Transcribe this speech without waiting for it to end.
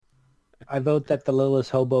I vote that the Littlest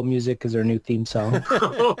Hobo music is our new theme song.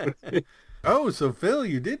 Oh, so Phil,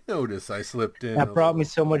 you did notice I slipped in. That brought me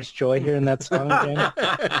so much joy hearing that song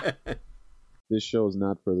again. This show is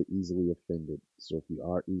not for the easily offended. So if you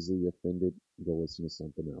are easily offended, go listen to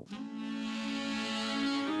something else.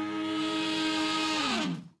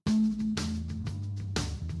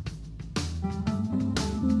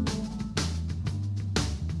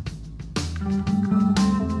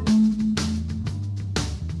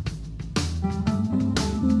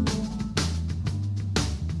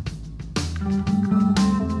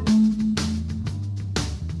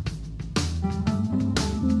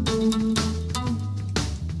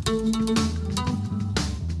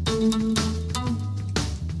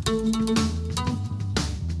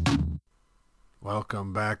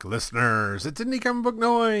 Welcome back, listeners. It's Indie Comic Book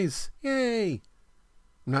Noise. Yay!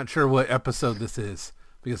 I'm not sure what episode this is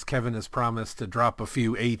because Kevin has promised to drop a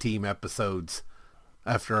few A-Team episodes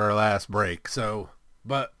after our last break.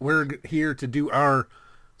 But we're here to do our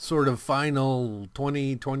sort of final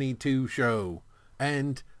 2022 show.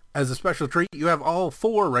 And as a special treat, you have all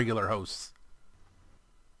 4 regular hosts.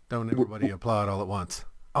 Don't everybody applaud all at once.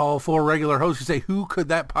 All 4 regular hosts. You say, who could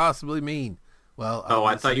that possibly mean? Well,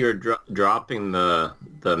 I thought you were dropping the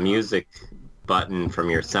music button from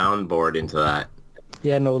your soundboard into that.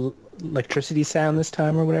 Yeah, no electricity sound this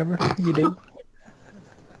time or whatever you do.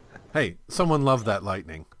 Hey, someone loved that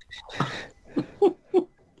lightning.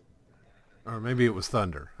 Or maybe it was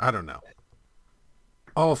thunder. I don't know.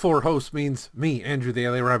 All 4 hosts means me, Andrew the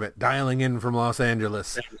LA Rabbit, dialing in from Los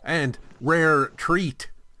Angeles. And rare treat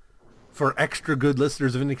for extra good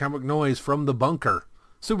listeners of Indie Comic Noise from the bunker.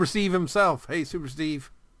 Super Steve himself. Hey, Super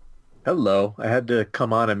Steve. Hello. I had to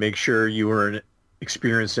come on and make sure you weren't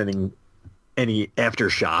experiencing any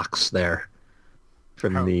aftershocks there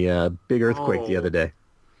from the big earthquake the other day.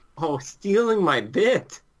 Oh, stealing my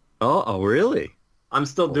bit. Oh, really? I'm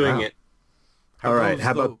still doing it. All right.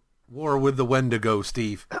 How about war with the Wendigo,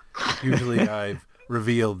 Steve? Usually I've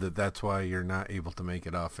revealed that that's why you're not able to make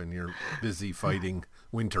it off and you're busy fighting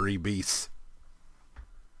wintry beasts.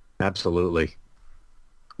 Absolutely.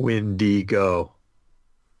 Wendigo.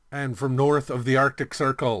 And from north of the Arctic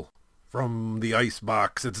Circle, from the ice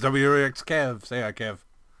box, it's WX Kev. Say hi, Kev.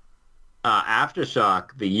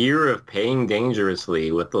 Aftershock, the year of paying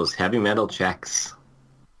dangerously with those heavy metal checks.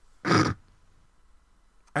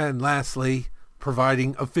 And lastly,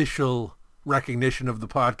 providing official recognition of the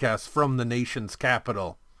podcast from the nation's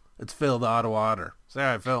capital, it's Phil the Ottawa Otter. Say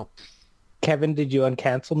hi, Phil. Kevin, did you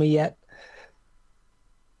uncancel me yet?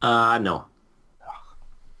 No.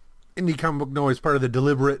 Indie Comic Book Noise, part of the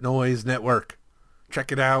Deliberate Noise Network. Check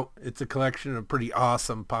it out. It's a collection of pretty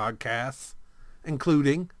awesome podcasts,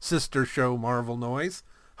 including Sister Show Marvel Noise,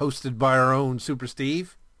 hosted by our own Super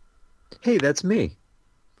Steve. Hey, that's me.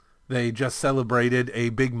 They just celebrated a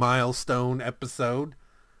big milestone episode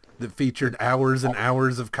that featured hours and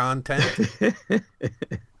hours of content.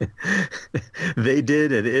 They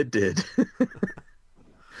did, and it did.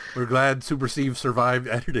 We're glad Super Steve survived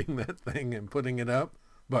editing that thing and putting it up.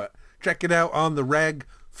 But check it out on the reg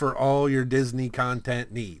for all your Disney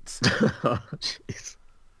content needs. Oh, jeez.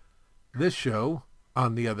 This show,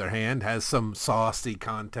 on the other hand, has some saucy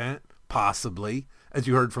content, possibly, as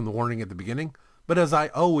you heard from the warning at the beginning. But as I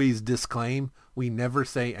always disclaim, we never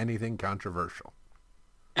say anything controversial.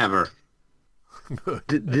 Ever.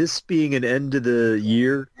 This being an end of the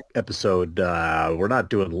year episode, we're not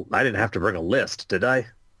doing... I didn't have to bring a list, did I?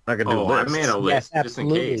 Not gonna do lists. I made a list yes, just in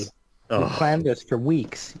absolutely. case. We planned this for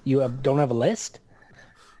weeks. You don't have a list?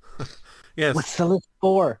 Yes. What's the list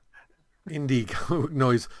for? Indie Comic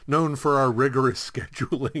Noise, known for our rigorous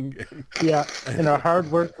scheduling and our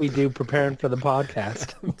hard work we do preparing for the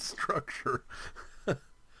podcast. and structure.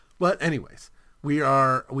 But anyways, we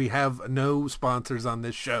have no sponsors on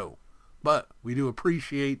this show, but we do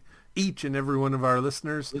appreciate each and every one of our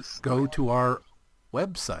listeners. Go to our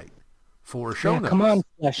website for show notes. Come on,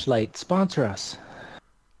 Fleshlight, sponsor us.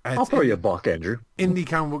 I'll throw you a buck, Andrew.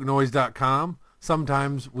 IndieComicBookNoise.com.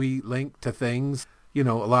 Sometimes we link to things, a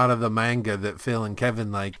lot of the manga that Phil and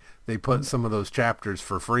Kevin like, they put some of those chapters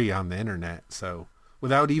for free on the internet. So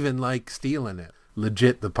without even stealing it,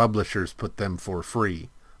 legit, the publishers put them for free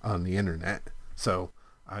on the internet. So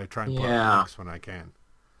I try and put links when I can.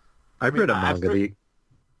 I've read a manga.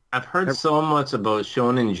 I've heard so much about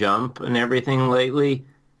Shonen Jump and everything lately,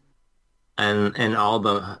 and all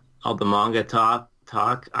the manga talk.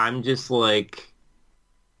 I'm just like,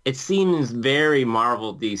 it seems very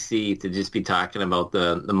Marvel DC to just be talking about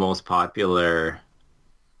the most popular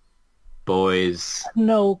boys.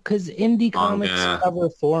 No, because indie comics cover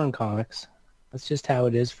foreign comics. That's just how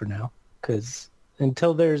it is for now. Because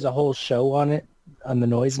Until there's a whole show on it on the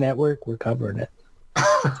Noise Network, we're covering it.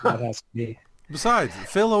 That's how it has to be. Besides,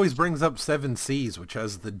 Phil always brings up 7Seas, which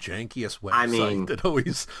has the jankiest website that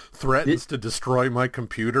always threatens to destroy my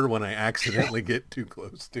computer when I accidentally get too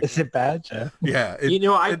close to it. Is it bad, Jeff? Yeah.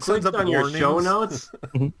 I clicked on your show notes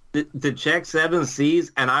to check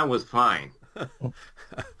 7Seas, and I was fine.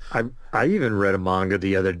 I even read a manga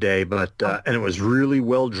the other day, but and it was really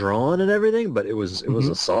well drawn and everything, but it was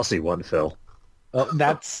a saucy one, Phil. Oh,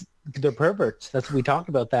 they're perverts. We talked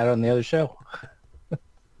about that on the other show.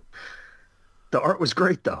 The art was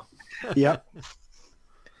great, though. Yep.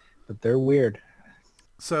 But they're weird.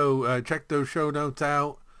 So check those show notes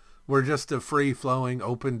out. We're just a free-flowing,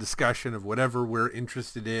 open discussion of whatever we're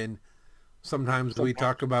interested in. Sometimes we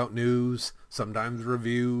talk about news, sometimes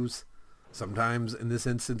reviews, sometimes, in this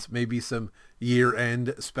instance, maybe some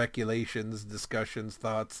year-end speculations, discussions,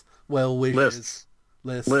 thoughts, well wishes.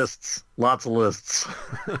 Lists. Lots of lists.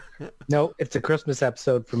 No, it's a Christmas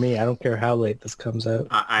episode for me. I don't care how late this comes out.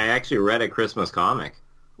 I actually read a Christmas comic.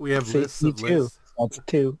 We have lists of too. lists. That's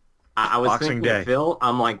two. I was Boxing thinking Day. Phil.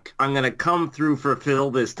 I'm like, I'm going to come through for Phil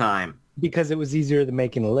this time. Because it was easier than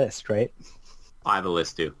making a list, right? I have a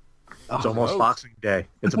list too. It's almost Boxing Day.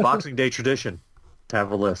 It's a Boxing Day tradition to have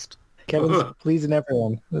a list. Kevin's pleasing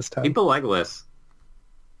everyone this time. People like lists.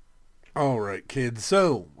 All right, kids.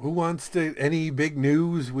 So, any big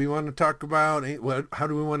news we want to talk about? How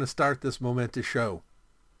do we want to start this momentous show?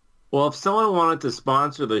 Well, if someone wanted to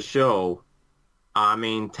sponsor the show, I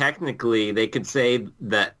mean, technically they could say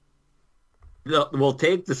that we'll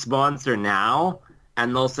take the sponsor now,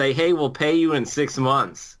 and they'll say, hey, we'll pay you in 6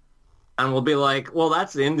 months. And we'll be like, well,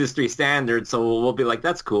 that's the industry standard, so we'll be like,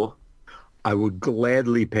 that's cool. I would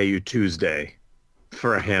gladly pay you Tuesday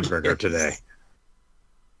for a hamburger today.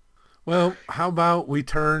 Well, how about we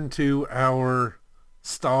turn to our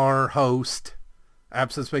star host,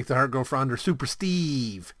 Absence Makes the Heart Go Fonder, Super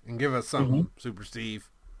Steve, and give us something, Super Steve.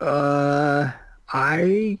 I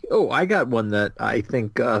got one that I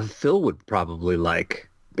think Phil would probably like,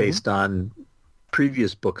 based on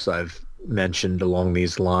previous books I've mentioned along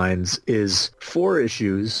these lines, is 4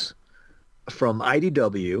 issues from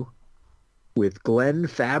IDW with Glenn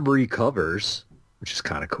Fabry covers, which is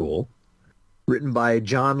kind of cool. Written by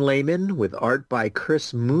John Layman with art by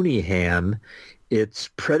Chris Mooneyham. It's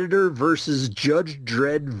Predator versus Judge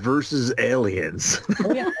Dredd versus Aliens.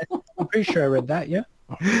 Oh, yeah. I'm pretty sure I read that, yeah.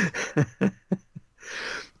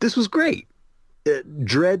 This was great.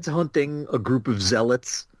 Dredd's hunting a group of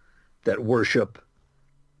zealots that worship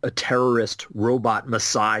a terrorist robot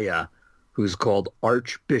messiah who's called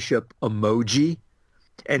Archbishop Emoji.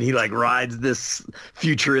 And he rides this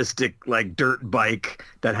futuristic dirt bike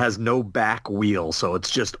that has no back wheel. So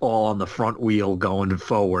it's just all on the front wheel going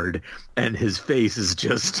forward. And his face is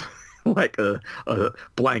just like a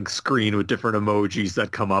blank screen with different emojis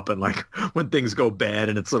that come up. And when things go bad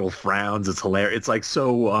and it's little frowns, it's hilarious. It's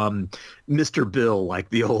Mr. Bill, like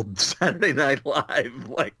the old Saturday Night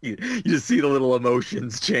Live. You just see the little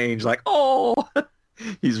emotions change. Oh,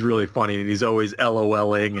 he's really funny. And he's always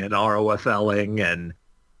LOLing and ROFLing and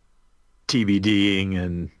TBDing,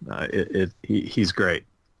 and he's great.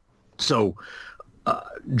 So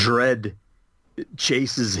Dredd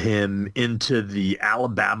chases him into the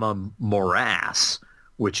Alabama morass,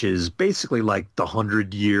 which is basically like the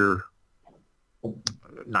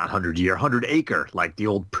 100-acre, like the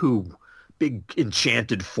old Pooh, big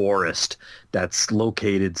enchanted forest that's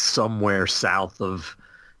located somewhere south of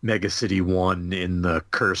Mega City 1 in the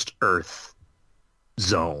Cursed Earth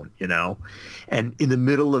zone, and in the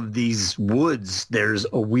middle of these woods there's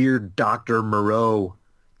a weird Dr. Moreau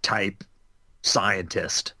type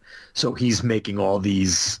scientist. So he's making all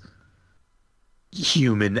these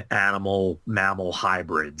human animal mammal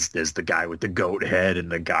hybrids. There's the guy with the goat head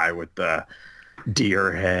and the guy with the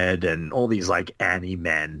deer head and all these Annie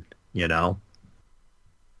men,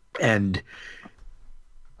 and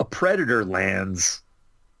a predator lands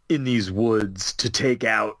in these woods to take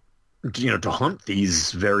out, to hunt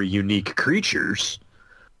these very unique creatures,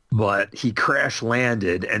 but he crash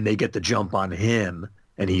landed and they get the jump on him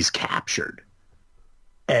and he's captured.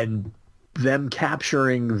 And them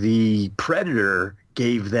capturing the predator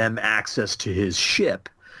gave them access to his ship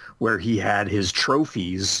where he had his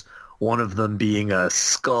trophies, one of them being a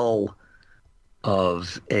skull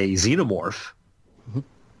of a xenomorph.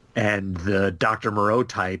 And the Dr. Moreau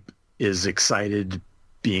type is excited,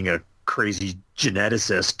 being a crazy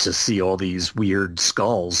geneticist, to see all these weird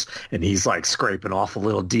skulls, and he's scraping off a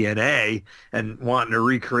little DNA and wanting to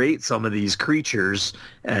recreate some of these creatures,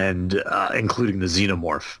 and including the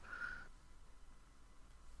xenomorph.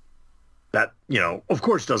 That, of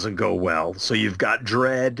course doesn't go well. So you've got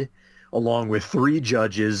Dredd along with 3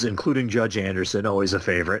 judges, including Judge Anderson, always a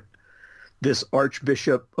favorite. This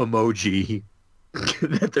Archbishop emoji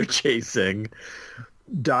that they're chasing.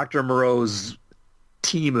 Dr. Moreau's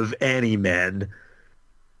team of Annie-men.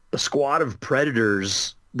 A squad of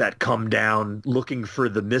predators that come down looking for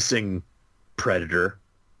the missing predator.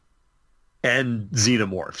 And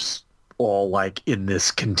xenomorphs, all like in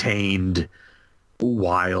this contained,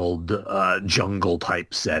 wild jungle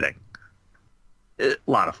type setting. A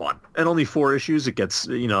lot of fun. And only 4 issues. It gets,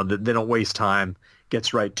 they don't waste time.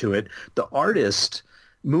 Gets right to it. The artist,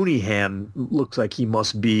 Mooneyham, looks like he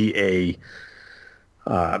must be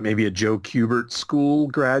maybe a Joe Kubert school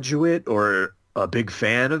graduate or a big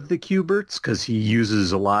fan of the Kuberts, because he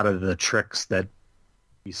uses a lot of the tricks that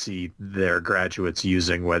you see their graduates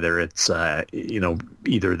using, whether it's,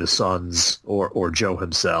 either the Sons or Joe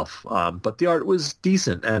himself. But the art was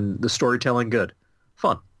decent and the storytelling good.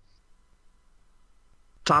 Fun.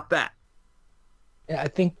 Top that. Yeah, I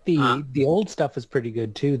think the old stuff is pretty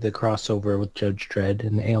good too. The crossover with Judge Dredd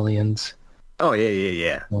and Aliens. Oh,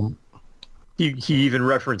 yeah. He even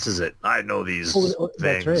references it. I know these things.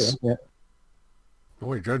 That's right. Yeah.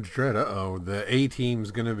 Boy, Judge Dredd, uh-oh. The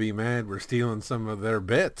A-Team's going to be mad we're stealing some of their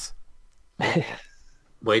bits.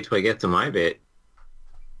 Wait till I get to my bit.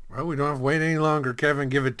 Well, we don't have to wait any longer, Kevin.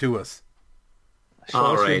 Give it to us.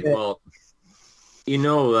 All right. Well,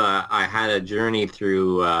 I had a journey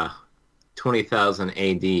through 20,000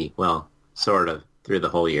 AD. Well, sort of, through the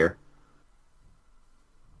whole year.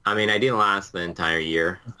 I mean, I didn't last the entire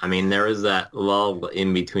year. I mean, there was that lull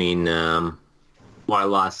in between where I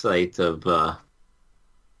lost sight of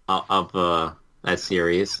that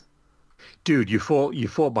series. Dude, you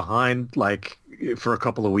fall behind like for a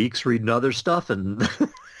couple of weeks reading other stuff, and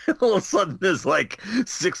all of a sudden there's like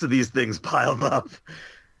 6 of these things piled up.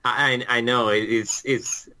 I know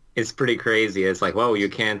it's pretty crazy. It's like, whoa, you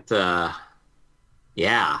can't. You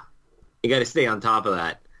got to stay on top of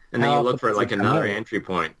that, and then you look for like another entry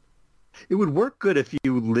point. It would work good if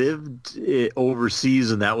you lived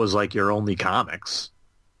overseas and that was like your only comics,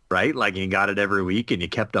 right? Like you got it every week and you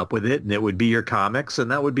kept up with it, and it would be your comics,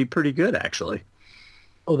 and that would be pretty good, actually.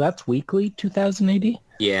 Oh, that's weekly, 2000 AD?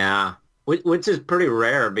 Yeah, which is pretty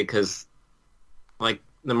rare because, like,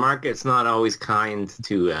 the market's not always kind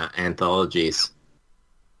to anthologies.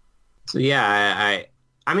 So yeah,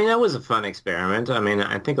 I mean that was a fun experiment. I mean,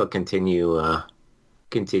 I think I'll continue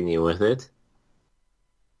with it.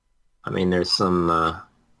 I mean, there's some.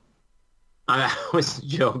 I always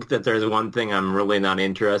joke that there's one thing I'm really not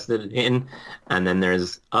interested in, and then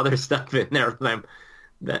there's other stuff in there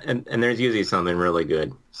and there's usually something really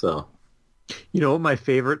good. So, my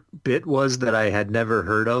favorite bit was that I had never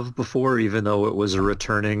heard of before, even though it was a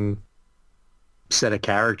returning set of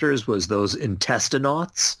characters, was those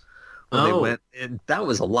Intestinauts. They went, and that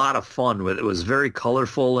was a lot of fun. It was very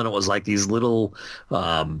colorful, and it was like these little,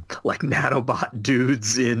 like nanobot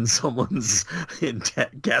dudes in someone's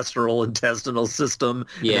gastrointestinal system,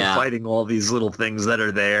 and fighting all these little things that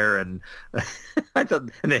are there. And I thought,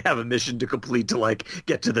 and they have a mission to complete to like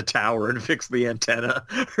get to the tower and fix the antenna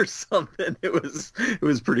or something. It was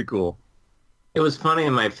pretty cool. It was funny,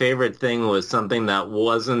 and my favorite thing was something that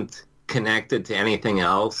wasn't connected to anything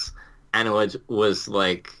else, and it was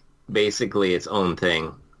like basically its own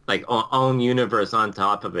thing, like own universe on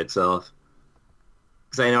top of itself.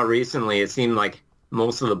 Because I know recently it seemed like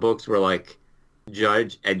most of the books were like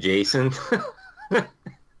Judge adjacent.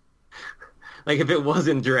 Like if it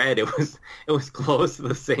wasn't Dredd, it was close to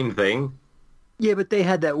the same thing. Yeah, but they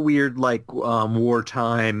had that weird like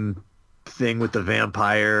wartime thing with the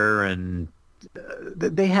vampire, and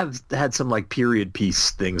they have had some like period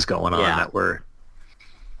piece things going on that were.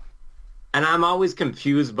 And I'm always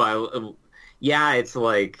confused by, it's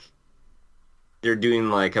like they're doing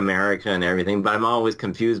like America and everything, but I'm always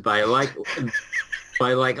confused by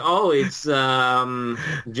it's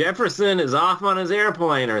Jefferson is off on his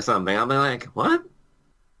airplane or something. I'll be like, what?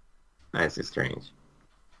 That's just strange.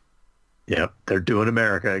 Yep, they're doing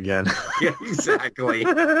America again. Yeah, exactly.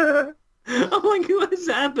 I'm like, what is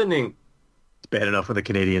happening? It's bad enough when the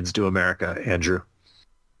Canadians do America, Andrew.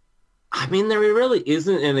 I mean, there really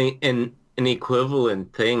isn't an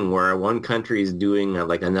equivalent thing where one country is doing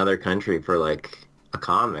like another country for like a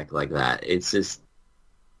comic like that. It's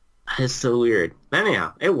so weird.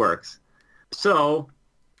 Anyhow, it works. So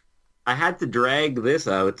I had to drag this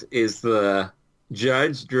out, is the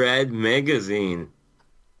Judge Dredd magazine.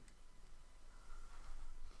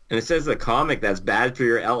 And it says a comic that's bad for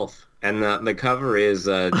your elf. And the cover is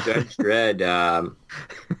Judge Dredd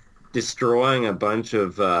destroying a bunch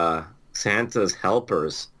of Santa's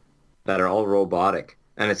helpers that are all robotic.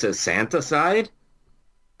 And it says Santa Side,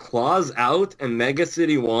 Claus Out, and Mega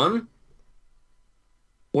City 1.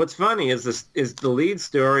 What's funny is the lead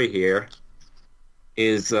story here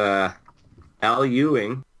is Al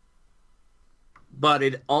Ewing, but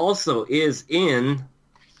it also is in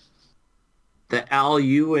the Al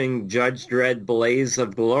Ewing Judge Dredd Blaze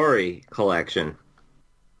of Glory collection.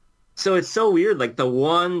 So it's so weird, like the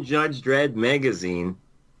one Judge Dredd magazine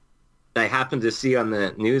that I happened to see on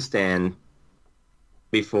the newsstand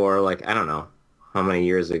before, like, I don't know how many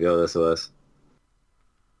years ago this was.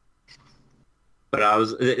 But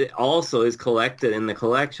it also is collected in the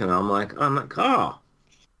collection. I'm like, oh.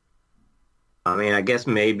 I mean, I guess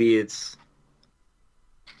maybe it's,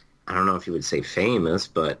 I don't know if you would say famous,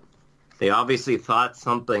 but they obviously thought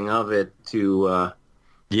something of it to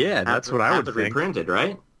that's what I would think. Reprinted,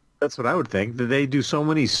 right? That's what I would think. They do so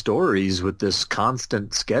many stories with this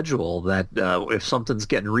constant schedule that if something's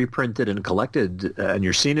getting reprinted and collected and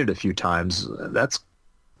you're seeing it a few times, that's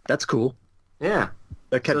cool. Yeah.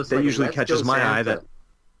 That usually catches my eye. That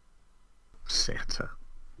Santa.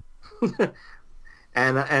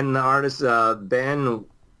 and the artist Ben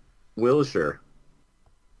Wilshire.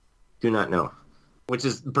 Do not know. Which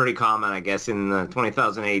is pretty common, I guess, in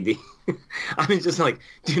 20,000 AD. I mean, just like,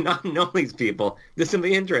 do not know these people. This will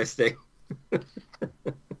be interesting.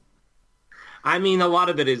 I mean, a lot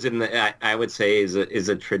of it is in the, I would say, is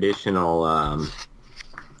a traditional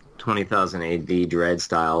 20,000 AD Dredd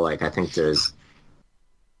style. Like, I think there's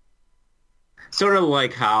sort of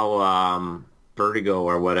like how Vertigo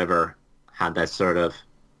or whatever had that sort of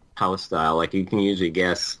house style. Like, you can usually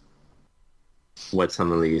guess what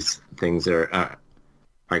some of these things are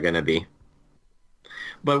going to be.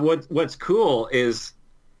 But what's cool is,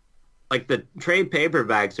 like, the trade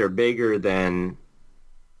paperbacks are bigger than,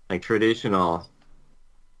 like, traditional,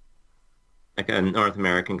 like, North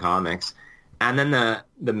American comics. And then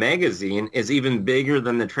the magazine is even bigger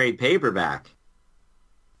than the trade paperback.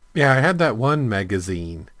 Yeah, I had that one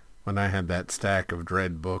magazine when I had that stack of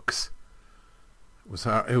Dredd books.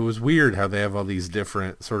 It was weird how they have all these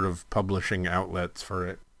different sort of publishing outlets for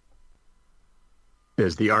it.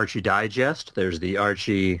 There's the Archie Digest. There's the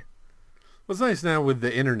Archie... Well, it's nice now with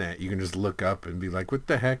the internet. You can just look up and be like, what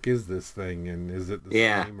the heck is this thing? And is it the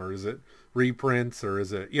same? Or is it reprints? Or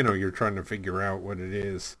is it, you're trying to figure out what it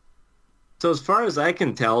is. So as far as I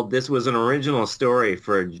can tell, this was an original story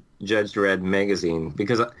for Judge Dredd magazine,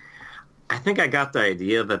 because I think I got the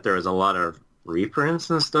idea that there was a lot of reprints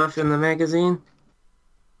and stuff in the magazine,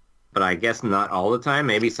 but I guess not all the time.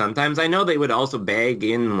 Maybe sometimes. I know they would also bag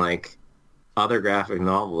in, like, other graphic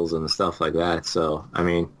novels and stuff like that. So, I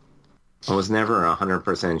mean, I was never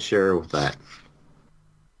 100% sure with that.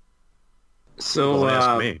 So,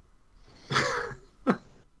 ask me.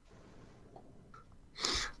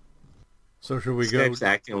 So should we go? Skype's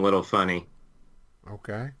acting a little funny.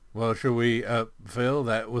 Okay. Well, should we, Phil?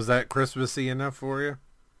 Was that Christmassy enough for you?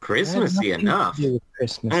 Christmassy enough.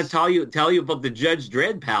 Christmas. I'm gonna tell you about the Judge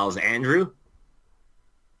Dredd pals, Andrew.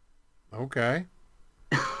 Okay.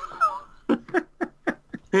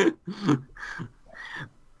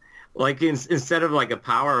 Like, instead of like a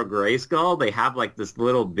Power of Grayskull, they have like this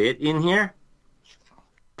little bit in here,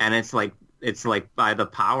 and it's like by the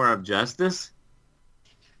power of justice.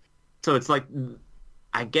 So it's like,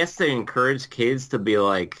 I guess they encourage kids to be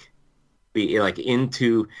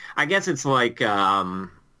into, I guess it's like more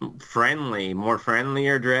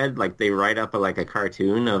friendlier Dredd. Like, they write up a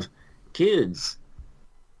cartoon of, kids,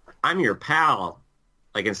 I'm your pal.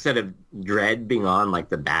 Like, instead of Dredd being on like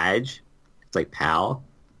the badge, it's like pal.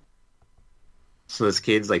 So this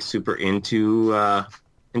kid's like super into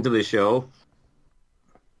the show.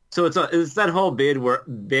 So it's that whole bit where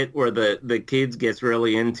the kids gets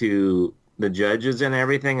really into the judges and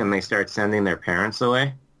everything, and they start sending their parents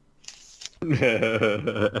away.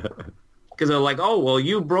 Because they're like, oh, well,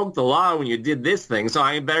 you broke the law when you did this thing, so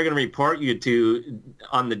I'm better going to report you to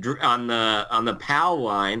on the PAL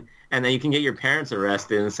line, and then you can get your parents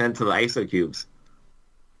arrested and sent to the ISO-cubes.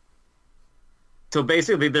 So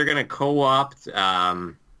basically, they're going to co-opt,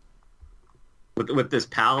 with this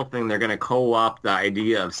PAL thing, they're going to co-opt the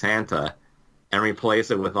idea of Santa and replace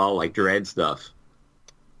it with all, like, Dredd stuff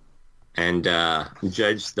and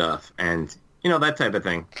Judge stuff and, that type of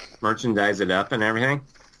thing. Merchandise it up and everything.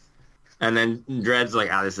 And then Dredd's like,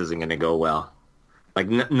 this isn't going to go well. Like,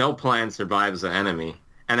 no plan survives the enemy.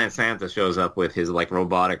 And then Santa shows up with his, like,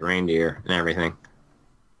 robotic reindeer and everything.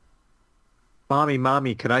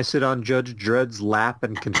 Mommy, can I sit on Judge Dredd's lap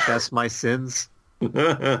and confess my sins?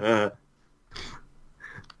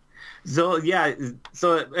 So, yeah,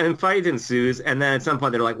 and fight ensues, and then at some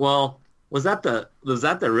point they're like, well, was that the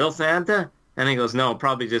real Santa? And he goes, no,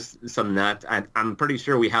 probably just some nut. I'm pretty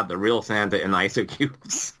sure we have the real Santa in ice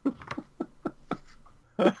cubes.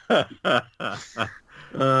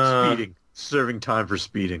 Speeding. Serving time for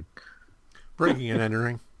speeding. Breaking and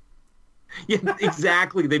entering. Yeah,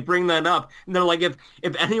 exactly. They bring that up. And they're like, if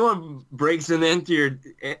anyone breaks and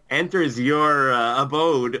enters your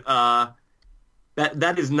abode,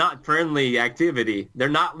 that is not friendly activity. They're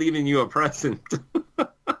not leaving you a present.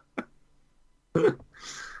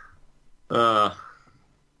 So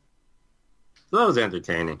that was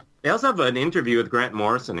entertaining. They also have an interview with Grant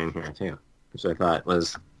Morrison in here too, which I thought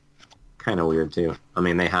was kind of weird too. I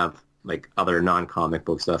mean, they have like other non-comic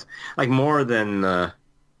book stuff, like more than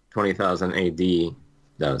 20,000 AD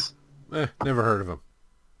does. Never heard of him.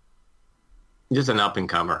 Just an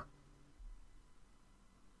up-and-comer.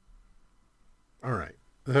 All right.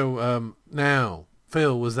 So now,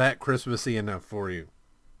 Phil, was that Christmassy enough for you?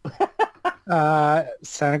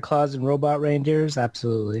 Santa Claus and Robot Reindeers,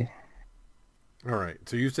 absolutely. All right.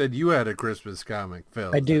 So you said you had a Christmas comic,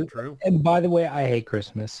 Phil. I Is do. that true? And by the way, I hate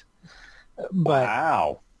Christmas. But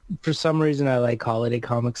Wow. for some reason, I like holiday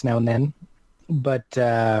comics now and then. But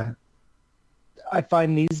I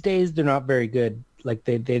find these days they're not very good. Like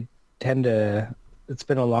they tend to. It's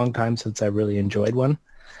been a long time since I really enjoyed one,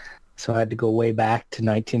 so I had to go way back to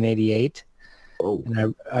 1988. Oh,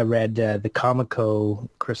 And I read the Comico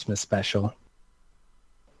Christmas special.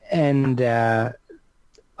 And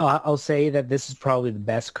I'll say that this is probably the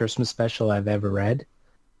best Christmas special I've ever read.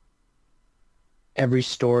 Every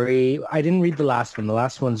story, I didn't read the last one. The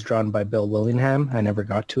last one's drawn by Bill Willingham. I never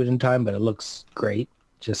got to it in time, but it looks great,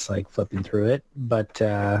 just like flipping through it. But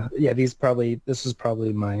yeah, this is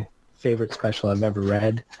probably my favorite special I've ever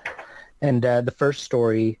read. And the first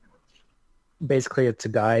story, basically it's a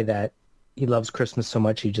guy that he loves Christmas so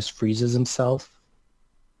much he just freezes himself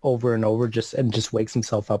over and over just wakes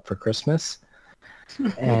himself up for Christmas.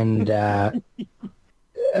 And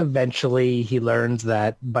eventually he learns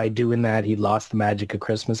that by doing that he lost the magic of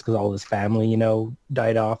Christmas because all his family,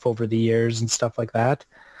 died off over the years and stuff like that.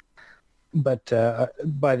 But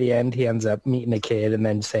by the end he ends up meeting a kid and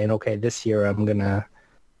then saying, okay, this year I'm going to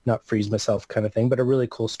not freeze myself kind of thing. But a really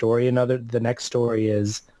cool story. The next story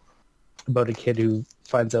is about a kid who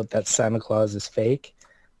finds out that Santa Claus is fake.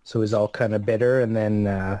 So he's all kind of bitter. And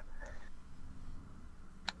then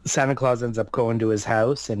Santa Claus ends up going to his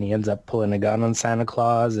house and he ends up pulling a gun on Santa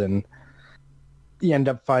Claus. And you end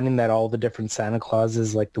up finding that all the different Santa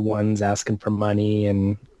Clauses, like the ones asking for money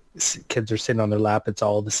and kids are sitting on their lap, it's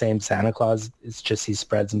all the same Santa Claus. It's just he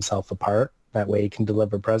spreads himself apart. That way he can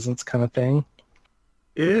deliver presents kind of thing.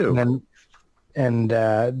 Ew. And then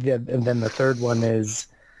the third one is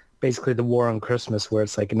basically the war on Christmas, where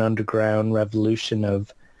it's like an underground revolution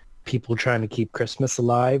of people trying to keep Christmas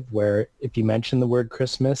alive, where if you mention the word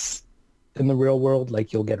Christmas in the real world,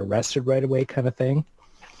 like you'll get arrested right away kind of thing.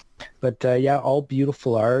 But yeah, all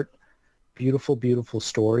beautiful art, beautiful, beautiful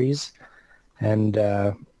stories. And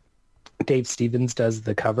Dave Stevens does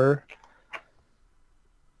the cover.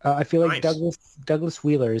 I feel like Nice. Douglas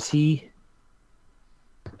Wheeler, is he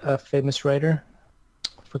a famous writer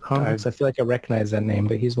for comics? I feel like I recognize that name,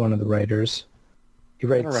 but he's one of the writers. He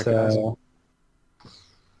writes recognize him.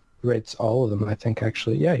 he writes all of them, I think,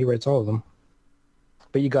 actually. Yeah, he writes all of them.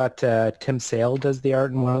 But you got Tim Sale does the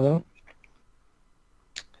art in one of them.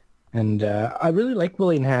 And I really like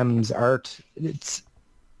Willingham's art. It's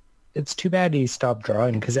too bad he stopped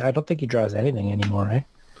drawing because I don't think he draws anything anymore, eh?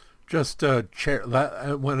 Just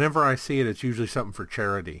whenever I see it, it's usually something for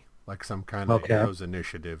charity, like some kind of Heroes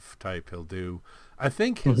Initiative type he'll do. I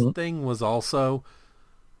think his thing was also,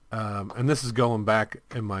 and this is going back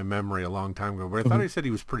in my memory a long time ago, but I thought he said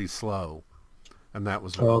he was pretty slow. And that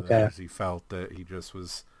was one of the things he felt that he just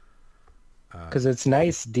was... Because it's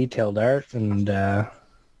nice, detailed art, and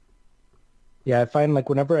yeah, I find like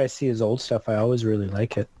whenever I see his old stuff, I always really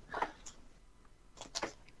like it.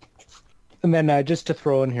 And then just to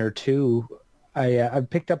throw in here too, I've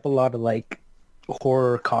picked up a lot of like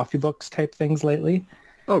horror coffee books type things lately.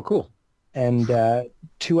 Oh, cool. And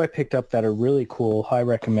two I picked up that are really cool, I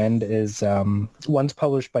recommend, is one's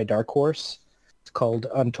published by Dark Horse. It's called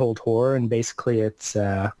Untold Horror, and basically it's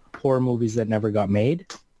horror movies that never got made.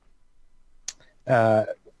 The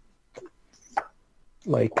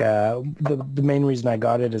main reason I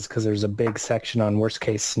got it is because there's a big section on Worst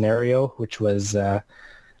Case Scenario, which was a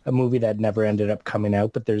movie that never ended up coming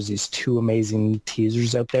out, but there's these two amazing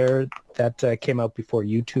teasers out there that came out before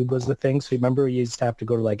YouTube was the thing. So you remember you used to have to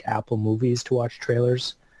go to like Apple Movies to watch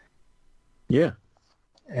trailers? Yeah.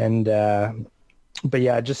 And but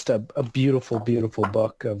yeah, just a beautiful, beautiful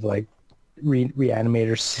book of like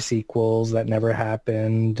Reanimator sequels that never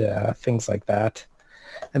happened, things like that.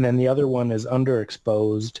 And then the other one is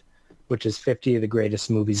Underexposed, which is 50 of the greatest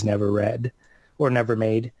movies never read or never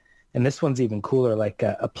made. And this one's even cooler, like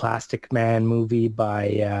a Plastic Man movie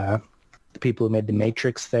by the people who made The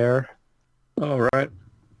Matrix there. All right.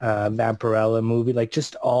 Vampirella movie, like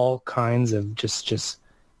just all kinds of just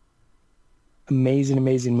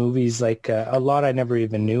amazing movies, like a lot I never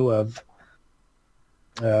even knew of.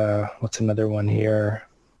 What's another one here?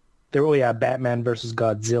 Batman versus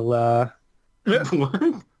Godzilla.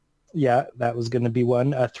 What? Yeah, that was going to be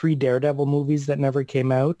one. 3 Daredevil movies that never came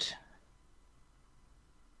out.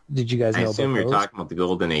 Did you guys know I assume about you're those? talking about the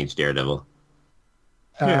Golden Age Daredevil.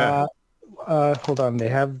 Hold on, they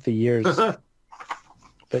have the years.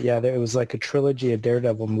 But yeah, it was like a trilogy of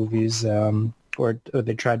Daredevil movies, or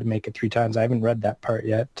they tried to make it 3 times. I haven't read that part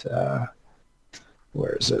yet.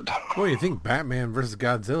 Where is it? Boy, you think Batman versus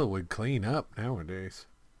Godzilla would clean up nowadays?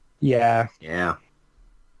 Yeah. Yeah.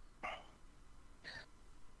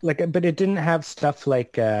 But it didn't have stuff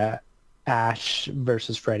like Ash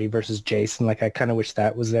versus Freddy versus Jason. Like, I kind of wish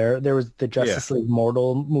that was there. There was the Justice League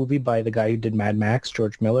Mortal movie by the guy who did Mad Max,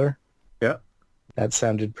 George Miller. Yeah. That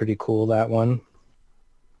sounded pretty cool, that one.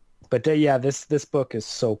 But yeah, this book is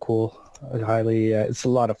so cool. It's a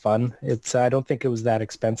lot of fun. I don't think it was that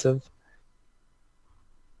expensive.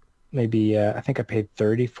 Maybe, I think I paid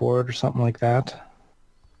 $30 for it or something like that.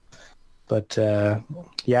 But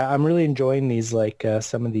yeah, I'm really enjoying these, like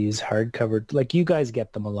some of these hardcover, like you guys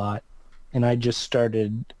get them a lot. And I just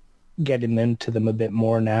started getting into them a bit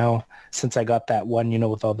more now since I got that one,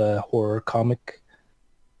 with all the horror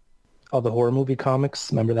movie comics.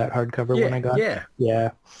 Remember that hardcover one I got? Yeah.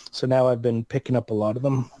 Yeah. So now I've been picking up a lot of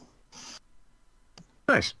them.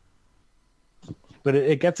 Nice. But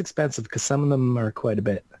it gets expensive because some of them are quite a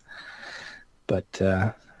bit. But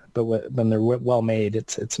when they're well made,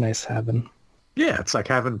 it's nice having. Yeah, it's like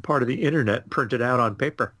having part of the internet printed out on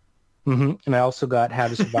paper. Mm-hmm. And I also got How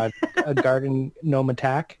to Survive a Garden Gnome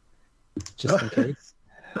Attack, just in case.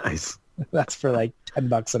 Nice. That's for like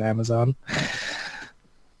 $10 on Amazon.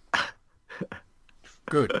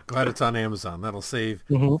 Good. Glad it's on Amazon. That'll save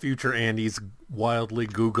future Andy's wildly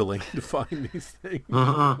Googling to find these things.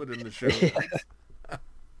 Put in the show notes.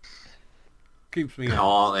 Keeps me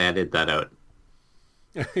I'll edit that out.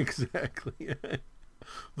 Exactly.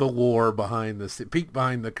 The war behind the peek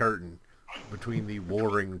behind the curtain between the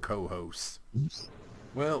warring co-hosts.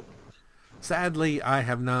 Well, sadly, I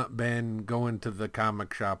have not been going to the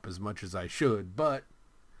comic shop as much as I should, but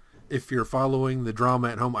if you're following the drama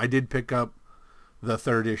at home, I did pick up the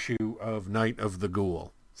 3rd issue of Night of the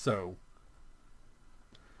Ghoul. So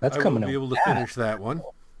that's I coming will be able to finish that one.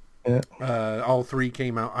 Yeah. All 3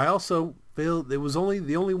 came out. I also feel it was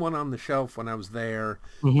the only one on the shelf when I was there.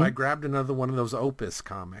 I grabbed another one of those Opus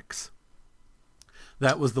comics.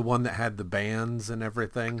 That was the one that had the bands and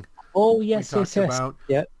everything. Oh, yes, we talked about.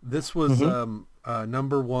 Yeah. This was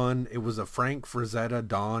number 1. It was a Frank Frazetta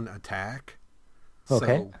Dawn Attack. Okay.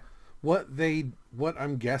 So what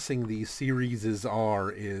I'm guessing these series is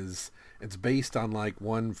it's based on like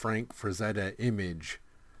one Frank Frazetta image.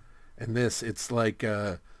 And it's like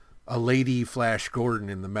a lady Flash Gordon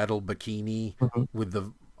in the metal bikini with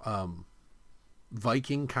the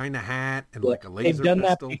Viking kind of hat and like a laser They've done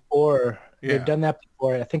pistol. that before. Yeah. They've done that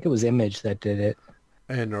before. I think it was Image that did it.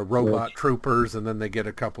 And robot troopers, and then they get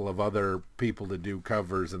a couple of other people to do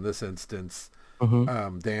covers. In this instance,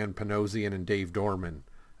 Dan Panosian and Dave Dorman.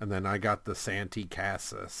 And then I got the Santi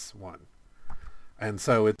Casas one. And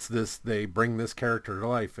so it's they bring this character to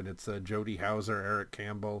life, and it's Jody Hauser, Eric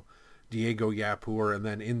Campbell, Diego Yapur, and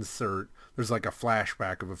then there's like a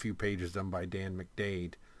flashback of a few pages done by Dan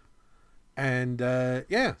McDade. And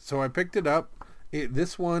so I picked it up.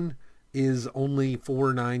 This one is only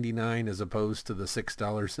 $4.99 as opposed to the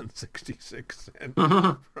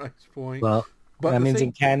 $6.66 price point. Well, but that means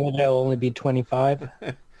in Canada it'll only be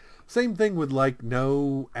 $25. Same thing with like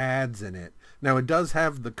no ads in it. Now it does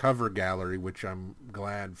have the cover gallery, which I'm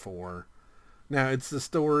glad for. Now it's the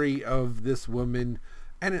story of this woman,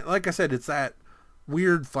 and like I said, it's that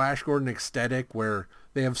weird Flash Gordon aesthetic where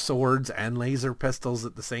they have swords and laser pistols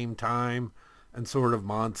at the same time, and sort of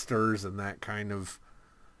monsters and that kind of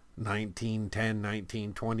 1910,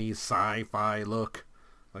 1920s sci-fi look.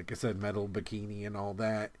 Like I said, metal bikini and all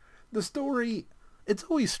that. The story, it's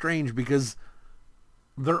always strange because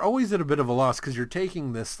they're always at a bit of a loss because you're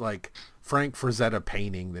taking this like Frank Frazetta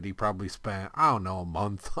painting that he probably spent, I don't know, a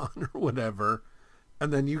month on or whatever.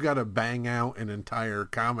 And then you got to bang out an entire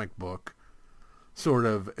comic book sort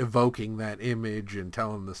of evoking that image and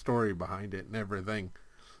telling the story behind it and everything.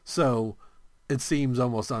 So it seems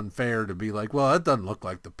almost unfair to be like, well, that doesn't look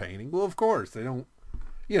like the painting. Well, of course, they don't,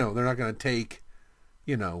 they're not going to take,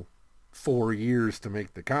 4 years to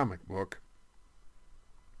make the comic book.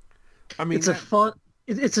 I mean, it's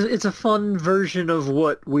a fun version of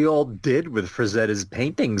what we all did with Frazetta's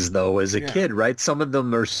paintings, though, as a kid, right? Some of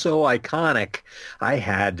them are so iconic. I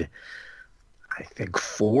had, I think,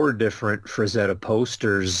 4 different Frazetta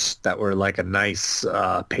posters that were like a nice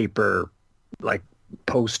paper, like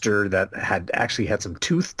poster that actually had some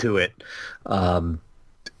tooth to it,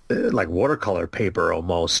 like watercolor paper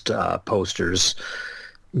almost posters.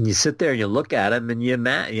 And you sit there and you look at them and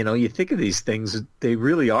you think of these things, they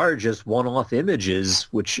really are just one-off images,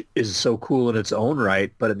 which is so cool in its own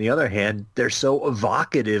right. But on the other hand, they're so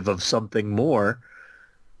evocative of something more.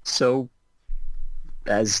 So,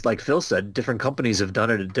 as like Phil said, different companies have done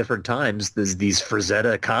it at different times. There's these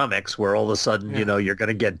Frazetta comics where all of a sudden, you're going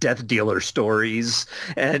to get Death Dealer stories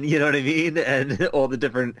and, you know what I mean? And all the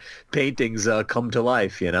different paintings come to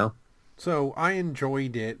life, So I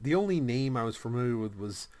enjoyed it. The only name I was familiar with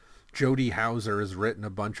was Jody Hauser has written a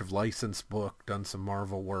bunch of licensed book, done some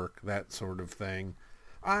Marvel work, that sort of thing.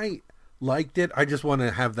 I liked it. I just want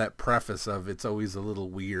to have that preface of it's always a little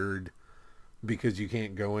weird because you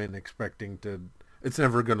can't go in expecting to... It's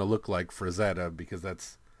never going to look like Frazetta because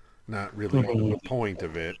that's not really the point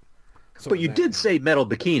of it. So but you did say metal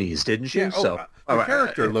bikinis, didn't you? Yeah, the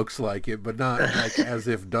character looks like it, but not like as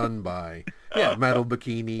if done by... Yeah, metal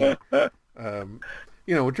bikini,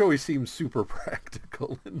 which always seems super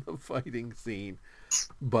practical in the fighting scene.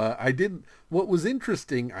 But what was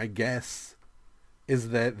interesting, I guess, is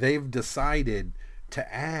that they've decided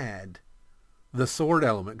to add the sword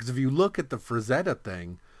element. Because if you look at the Frazetta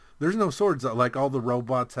thing, there's no swords. Like all the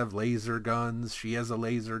robots have laser guns. She has a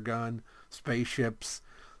laser gun, spaceships.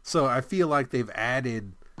 So I feel like they've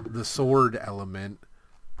added the sword element,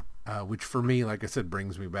 which for me, like I said,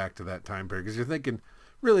 brings me back to that time period. Because you're thinking,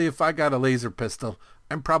 really, if I got a laser pistol,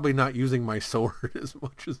 I'm probably not using my sword as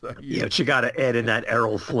much as I use. Yeah, but you got to add in that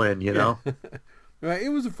Errol Flynn, Right, it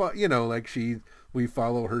was a fun, we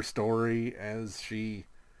follow her story as she,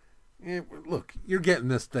 look, you're getting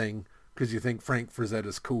this thing because you think Frank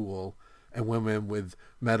Frazetta's cool, and women with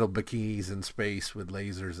metal bikinis in space with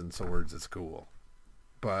lasers and swords is cool.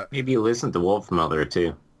 But maybe you listen to Wolf Mother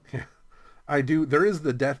too. I do. There is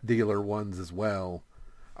the Death Dealer ones as well.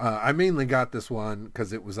 I mainly got this one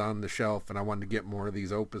because it was on the shelf and I wanted to get more of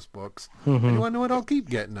these Opus books. And you want to know what? I'll keep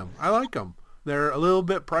getting them. I like them. They're a little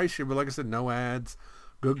bit pricier, but like I said, no ads,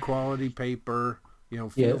 good quality paper.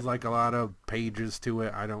 Feels like a lot of pages to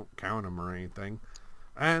it. I don't count them or anything.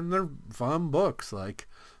 And they're fun books. Like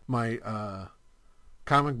my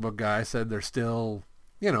comic book guy said they're still,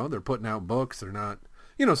 they're putting out books. They're not...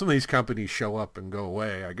 some of these companies show up and go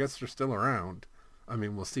away. I guess they're still around. I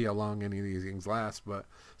mean, we'll see how long any of these things last. But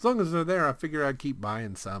as long as they're there, I figure I'd keep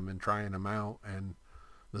buying some and trying them out. And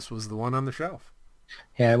this was the one on the shelf.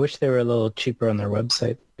 Yeah, I wish they were a little cheaper on their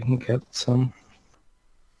website. I can get some.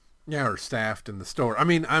 Yeah, or staffed in the store. I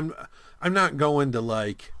mean, I'm not going to,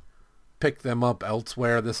 like, pick them up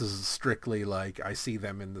elsewhere. This is strictly, like, I see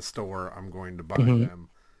them in the store, I'm going to buy them.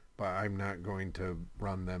 But I'm not going to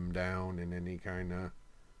run them down in any kind of...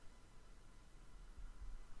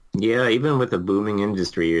 Yeah, even with a booming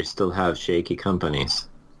industry, you still have shaky companies.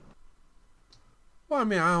 Well, I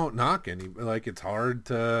mean, I don't knock any. Like, it's hard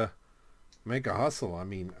to make a hustle. I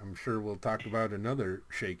mean, I'm sure we'll talk about another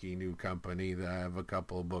shaky new company that I have a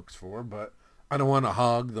couple of books for, but I don't want to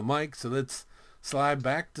hog the mic, so let's slide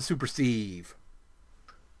back to Super Steve.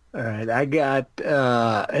 All right, I got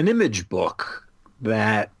an Image book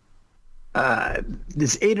that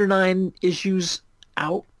there's 8 or 9 issues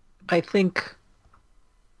out, I think,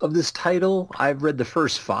 of this title. I've read the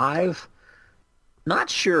first 5. Not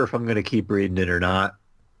sure if I'm going to keep reading it or not,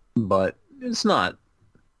 but it's not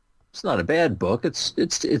a bad book.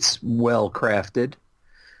 It's well crafted.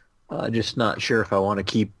 Just not sure if I want to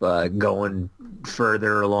keep going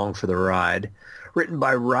further along for the ride. Written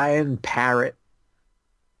by Ryan Parrott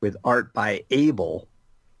with art by Abel,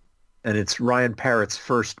 and it's Ryan Parrott's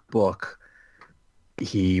first book.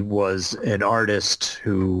 He was an artist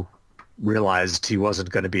who realized he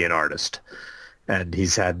wasn't going to be an artist, and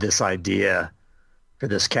he's had this idea for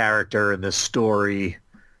this character and this story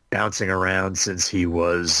bouncing around since he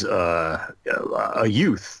was a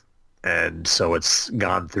youth, and so it's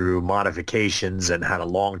gone through modifications and had a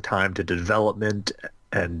long time to development,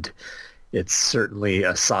 and it's certainly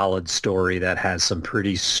a solid story that has some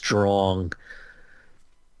pretty strong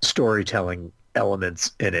storytelling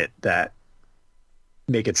elements in it that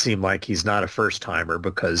make it seem like he's not a first-timer,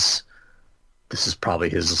 because this is probably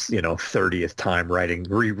his 30th time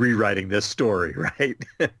rewriting this story, right?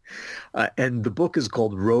 And the book is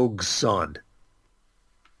called Rogue Son,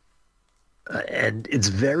 and it's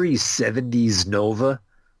very 70s Nova.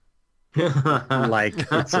 Like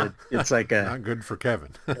it's like a Not good for Kevin.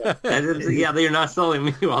 Yeah, they're not selling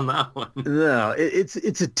me on that one. No,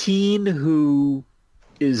 it's a teen who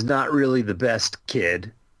is not really the best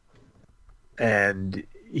kid, and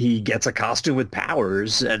he gets a costume with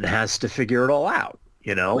powers and has to figure it all out,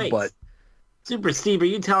 Wait, but Super Steve, are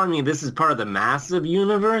you telling me this is part of the massive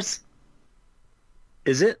universe?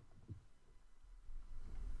 is it?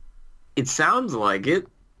 It sounds like it.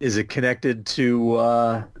 Is it connected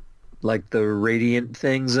to like the radiant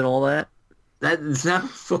things and all that? That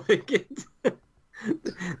sounds like it.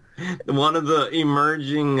 One of the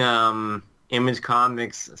emerging Image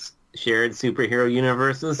Comics shared superhero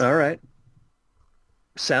universes. All right.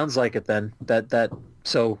 Sounds like it then.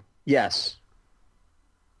 So yes.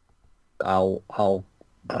 I'll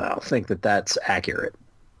think that that's accurate.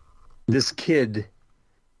 This kid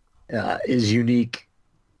is unique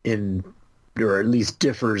or at least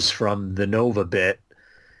differs from the Nova bit,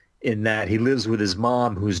 in that he lives with his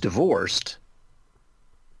mom, who's divorced,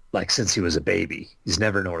 like since he was a baby. He's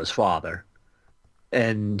never known his father.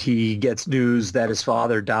 And he gets news that his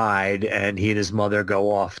father died, and he and his mother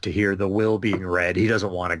go off to hear the will being read. He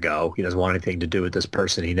doesn't want to go. He doesn't want anything to do with this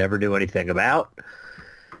person he never knew anything about.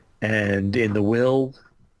 And in the will,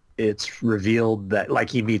 it's revealed that, like,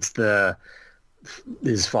 he meets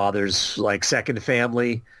his father's, like, second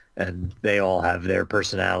family, and they all have their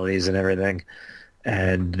personalities and everything.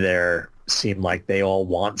 And seem like they all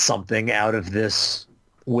want something out of this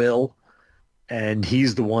will. And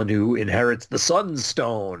he's the one who inherits the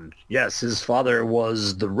Sunstone. Yes, his father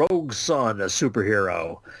was the Rogue Son, a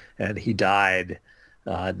superhero, and he died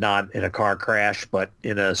not in a car crash, but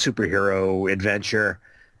in a superhero adventure.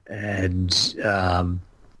 And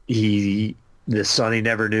the son he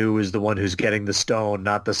never knew is the one who's getting the stone,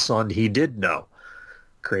 not the son he did know,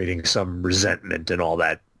 creating some resentment and all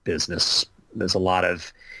that business. There's a lot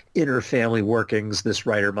of inner family workings. This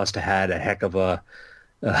writer must have had a heck of a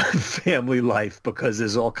family life, because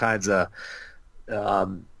there's all kinds of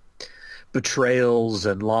betrayals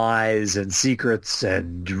and lies and secrets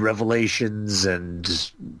and revelations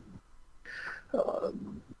and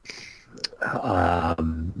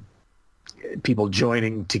people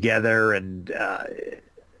joining together and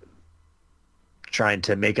trying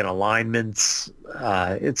to make an alignment.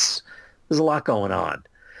 There's a lot going on.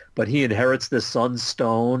 But he inherits this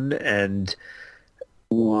Sunstone, and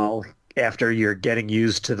after you're getting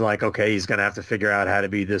used to, like, okay, he's going to have to figure out how to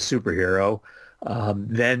be this superhero,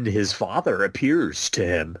 then his father appears to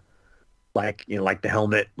him, like the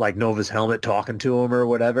helmet, like Nova's helmet, talking to him or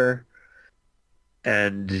whatever.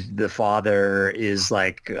 And the father is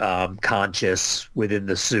like conscious within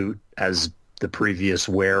the suit as the previous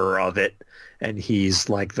wearer of it, and he's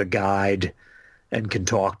like the guide and can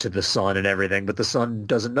talk to the son and everything, but the son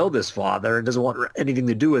doesn't know this father and doesn't want anything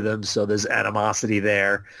to do with him, so there's animosity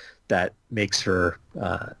there that makes for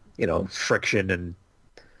friction and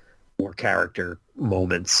more character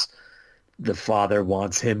moments. The father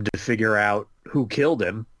wants him to figure out who killed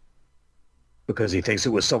him, because he thinks it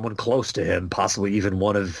was someone close to him, possibly even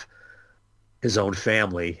one of his own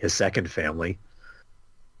family, his second family.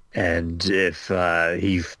 And if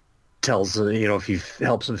he if he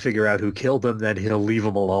helps him figure out who killed him, then he'll leave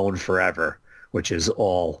him alone forever, which is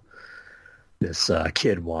all this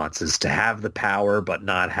kid wants, is to have the power but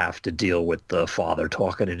not have to deal with the father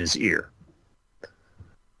talking in his ear.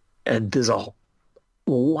 And there's a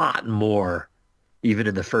lot more, even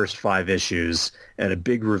in the first 5 issues, and a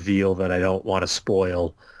big reveal that I don't want to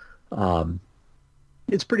spoil.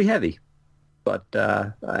 It's pretty heavy, but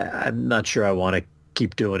I'm not sure I want to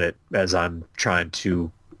keep doing it, as I'm trying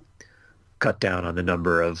to cut down on the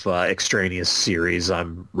number of extraneous series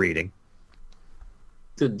I'm reading.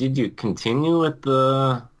 So did you continue with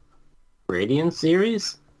the Radiant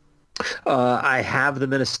series? I have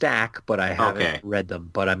them in a stack, but I haven't read them,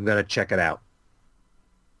 but I'm going to check it out.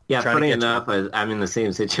 Yeah, funny enough, I'm in the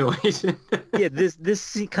same situation. Yeah,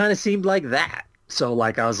 this kind of seemed like that. So,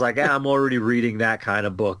 like, I was like, I'm already reading that kind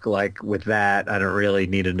of book. Like, with that, I don't really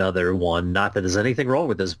need another one. Not that there's anything wrong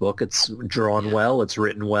with this book. It's drawn well. It's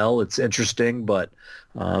written well. It's interesting. But,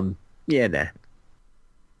 nah.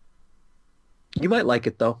 You might like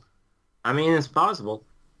it, though. I mean, it's possible.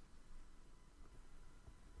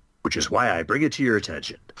 Which is why I bring it to your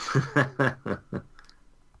attention. I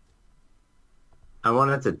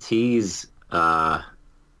wanted to tease a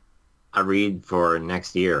read for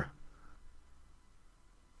next year.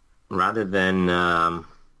 Rather than...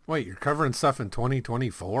 Well, Wait, you're covering stuff in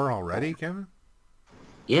 2024 already, Kevin?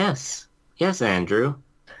 Yes. Yes, Andrew.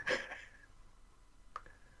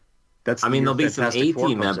 That's I mean, there'll be some Fantastic Four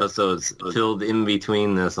A-Team comes out. episodes filled in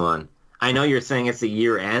between this one. I know you're saying it's a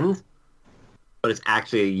year end, but it's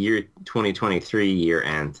actually a year 2023 year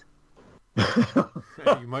end.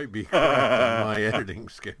 You might be correct on my editing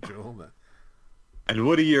schedule. But... And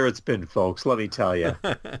what a year it's been, folks, let me tell you.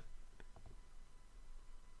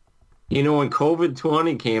 You know, when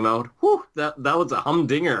COVID-20 came out, whew, that was a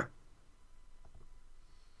humdinger.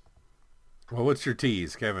 Well, what's your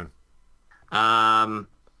tease, Kevin? I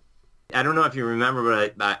don't know if you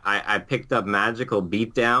remember, but I picked up Magical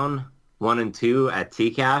Beatdown 1 and 2 at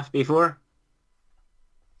TCAF before.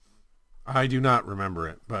 I do not remember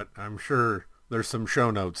it, but I'm sure there's some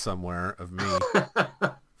show notes somewhere of me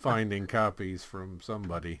finding copies from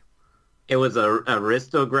somebody. It was a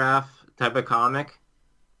Aristograph type of comic,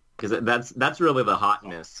 because that's really the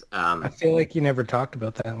hotness. I feel like you never talked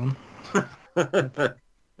about that one.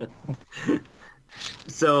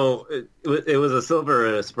 So it was a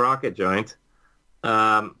silver sprocket joint,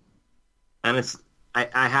 and I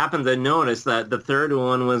happened to notice that the third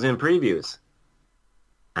one was in previews,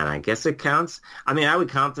 and I guess it counts. I mean, I would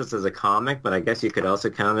count this as a comic, but I guess you could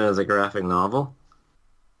also count it as a graphic novel.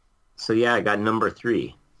 So yeah, I got number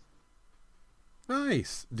 3.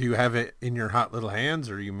 Nice. Do you have it in your hot little hands,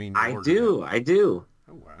 or you mean? I do. Oh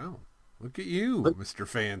wow! Look at you, Mr.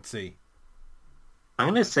 Fancy. I'm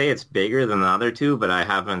going to say it's bigger than the other two, but I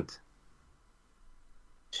haven't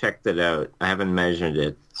checked it out. I haven't measured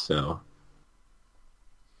it, so.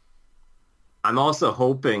 I'm also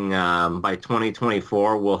hoping by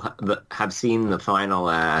 2024 we'll have seen the final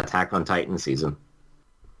Attack on Titan season.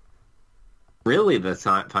 Really, the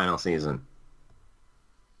final season.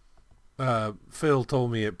 Phil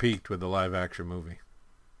told me it peaked with the live-action movie.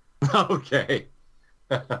 Okay.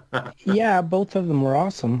 Yeah, both of them were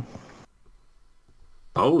awesome.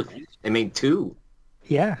 Both? They made 2?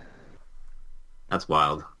 Yeah. That's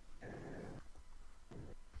wild.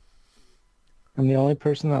 I'm the only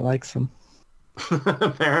person that likes them.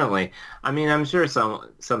 Apparently. I mean, I'm sure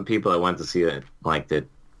some people that went to see it liked it.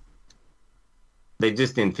 They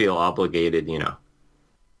just didn't feel obligated, you know.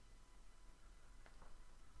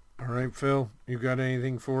 All right, Phil, you got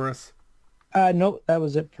anything for us? Nope, that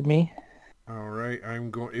was it for me. All right,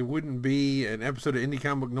 it wouldn't be an episode of Indie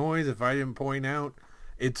Comic Book Noise if I didn't point out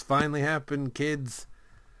it's finally happened, kids.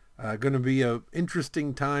 Going to be a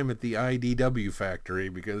interesting time at the IDW factory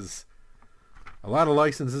because a lot of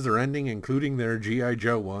licenses are ending, including their G.I.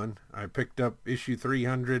 Joe one. I picked up issue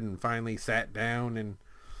 300 and finally sat down and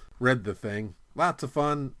read the thing. Lots of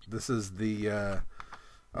fun. This is the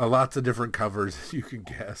lots of different covers, as you can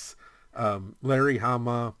guess. Larry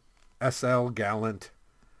Hama, S.L. Gallant,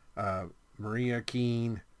 Maria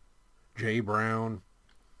Keene, Jay Brown.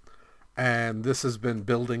 And this has been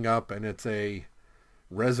building up, and it's a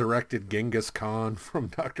resurrected Genghis Khan from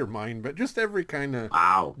Dr. Mindbender. Just every kind of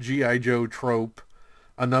Wow. G.I. Joe trope.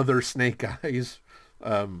 Another Snake Eyes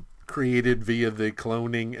created via the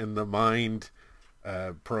cloning and the mind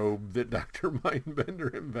probe that Dr.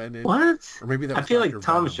 Mindbender invented. What? Or maybe that I was feel Dr. like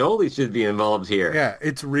Tom Venom. Scholey should be involved here. Yeah,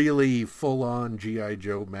 it's really full-on G.I.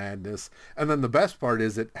 Joe madness. And then the best part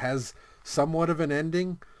is it has somewhat of an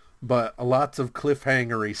ending, but lots of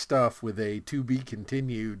cliffhangery stuff with a to be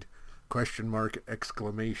continued question mark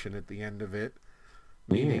exclamation at the end of it.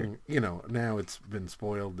 Meaning, you know, now it's been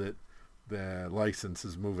spoiled that the license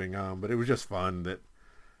is moving on, but it was just fun that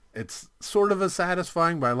it's sort of a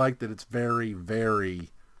satisfying, but I like that it's very, very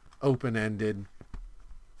open-ended.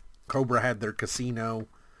 Cobra had their casino.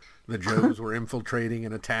 The Joes were infiltrating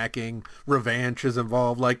and attacking. Revanche is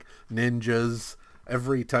involved, like ninjas,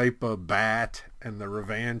 every type of bat, and the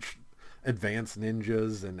Revanche advanced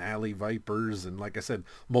ninjas and alley vipers, and like I said,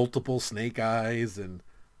 multiple Snake Eyes, and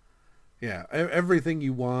yeah, everything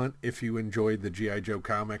you want if you enjoyed the G.I. Joe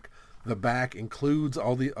comic. The back includes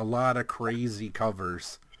a lot of crazy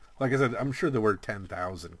covers. Like I said, I'm sure there were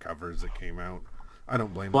 10,000 covers that came out. I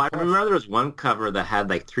don't blame Well, them. I remember there was one cover that had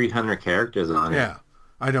like 300 characters on it. Yeah,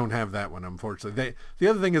 I don't have that one, unfortunately. The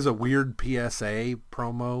other thing is a weird PSA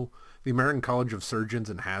promo. The American College of Surgeons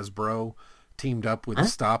and Hasbro teamed up with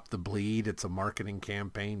Stop the Bleed. It's a marketing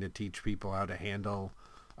campaign to teach people how to handle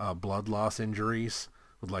blood loss injuries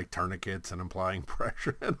with like tourniquets and applying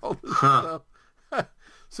pressure and all this stuff.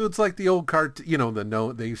 So it's like the old cartoon, you know,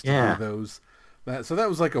 they used to do those. So that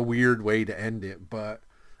was like a weird way to end it, but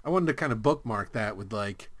I wanted to kind of bookmark that with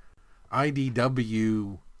like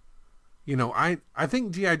IDW. You know, I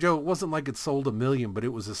think G.I. Joe, it wasn't like it sold 1 million, but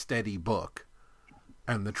it was a steady book.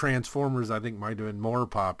 And the Transformers, I think, might have been more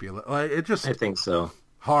popular. Like, it just, I think so.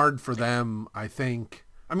 hard for them, I think.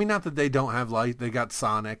 I mean, not that they don't have they got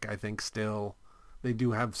Sonic, I think still. They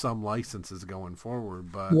do have some licenses going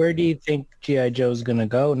forward, but Where do you think G.I. Joe's going to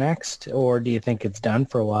go next? Or do you think it's done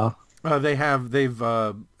for a while?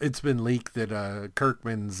 It's been leaked that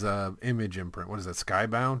Kirkman's Image imprint, what is that,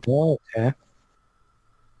 Skybound? Oh, okay.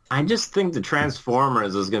 I just think the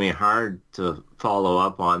Transformers is going to be hard to follow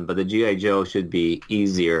up on, but the G.I. Joe should be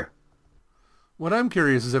easier. What I'm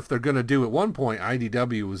curious is if they're going to do, at one point,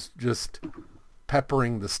 IDW was just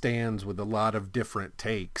peppering the stands with a lot of different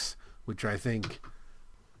takes, which I think,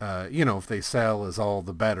 if they sell is all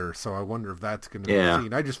the better. So I wonder if that's going to be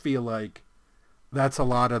seen. I just feel like that's a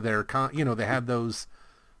lot of their, they had those,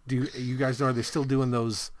 do you guys know, are they still doing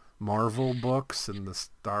those Marvel books and the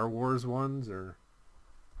Star Wars ones, or?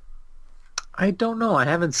 I don't know. I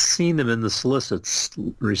haven't seen them in the solicits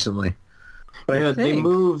recently. But they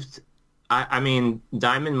moved. I mean,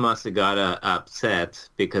 Diamond must have got upset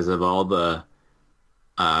because of all the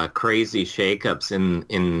crazy shakeups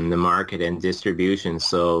in the market and distribution.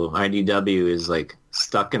 So IDW is like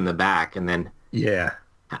stuck in the back, and then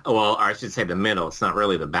well, I should say the middle. It's not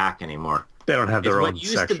really the back anymore. They don't have their own what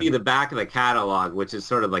used section. to be the back of the catalog, which is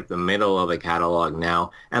sort of like the middle of the catalog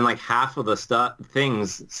now, and like half of the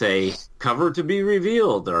things say cover to be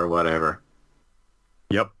revealed or whatever.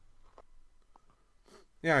 Yep.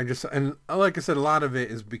 Yeah, and like I said, a lot of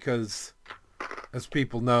it is because, as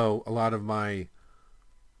people know, a lot of my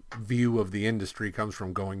view of the industry comes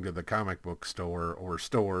from going to the comic book store or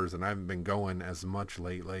stores, and I haven't been going as much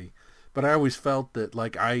lately. But I always felt that,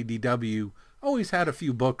 like, IDW always had a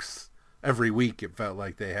few books every week. It felt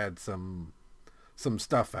like they had some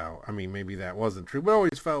stuff out. I mean, maybe that wasn't true, but I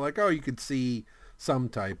always felt like, you could see some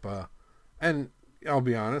type of, and I'll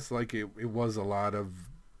be honest, like, it was a lot of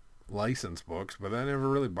licensed books, but that never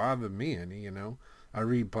really bothered me any, I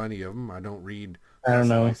read plenty of them. I don't read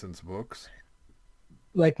licensed books.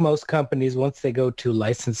 Like most companies, once they go to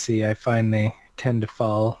licensee, I find they tend to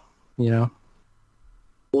fall,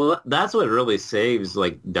 Well, that's what really saves,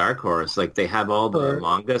 like, Dark Horse. Like, they have all the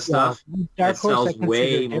manga stuff. Dark it Horse sells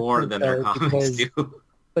way more than their comics do.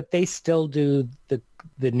 But they still do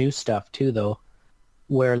the new stuff, too, though,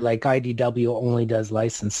 where, like, IDW only does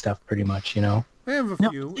licensed stuff, pretty much, They have a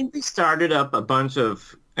few. I think they started up a bunch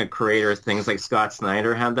of creator things, like Scott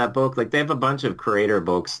Snyder had that book. Like, they have a bunch of creator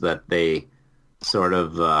books that they sort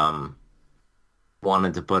of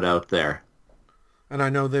wanted to put out there. And I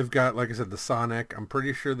know they've got, like I said, the Sonic. I'm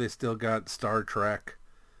pretty sure they still got Star Trek.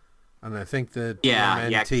 And I think that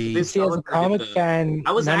TMNT... As a comic fan,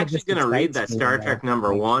 I was actually going to read that Star Trek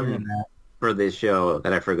 #1 for this show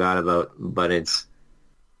that I forgot about, but it's...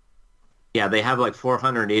 Yeah, they have like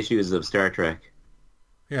 400 issues of Star Trek.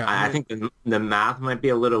 Yeah, I think the math might be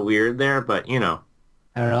a little weird there, but, I don't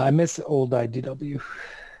know. I miss old IDW.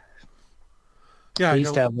 Yeah, they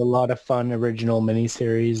used to have a lot of fun original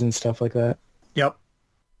miniseries and stuff like that. Yep.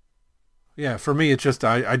 Yeah, for me, it's just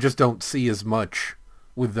I just don't see as much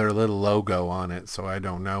with their little logo on it, so I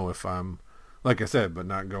don't know if I'm, like I said, but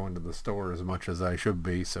not going to the store as much as I should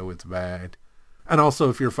be, so it's bad. And also,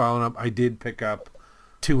 if you're following up, I did pick up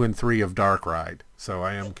 2 and 3 of Dark Ride, so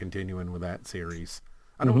I am continuing with that series.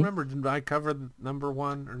 I don't remember, did I cover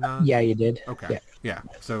 #1 or not? Yeah, you did. Okay, yeah.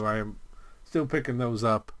 So I am still picking those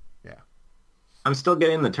up. Yeah. I'm still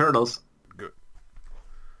getting the Turtles. Good.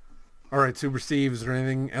 All right, Super Steve, is there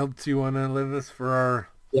anything else you want to let us for our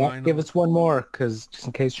final? Give us one more, because just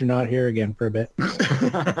in case you're not here again for a bit. All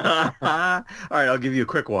right, I'll give you a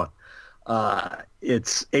quick one.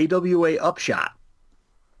 It's AWA Upshot.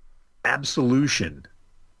 Absolution.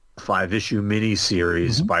 5-issue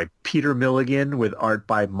miniseries by Peter Milligan with art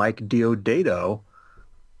by Mike Diodato.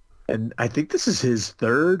 And I think this is his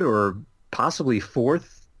 3rd or possibly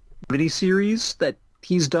 4th miniseries that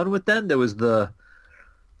he's done with them. There was the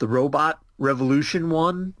Robot Revolution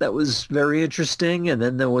one that was very interesting, and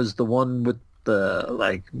then there was the one with the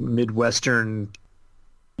like Midwestern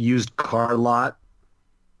used car lot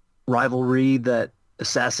rivalry, that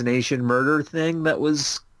assassination murder thing that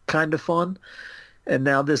was kind of fun. And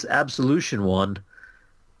now this Absolution one,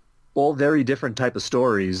 all very different type of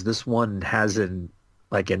stories. This one has an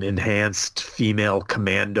enhanced female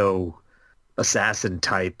commando assassin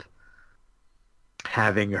type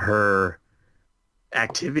having her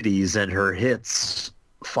activities and her hits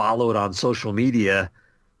followed on social media,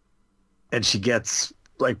 and she gets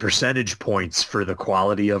like percentage points for the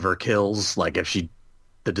quality of her kills, like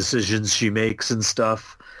the decisions she makes and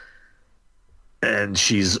stuff. And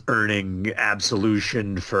she's earning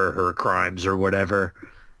absolution for her crimes or whatever.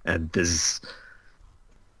 And there's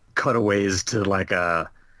cutaways to like a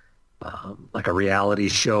like a reality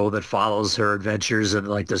show that follows her adventures, and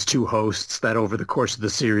like there's two hosts that over the course of the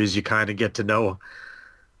series you kind of get to know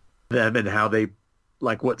them and how they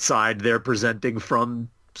like what side they're presenting from,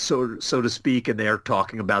 so to speak, and they're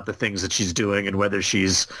talking about the things that she's doing and whether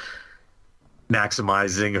she's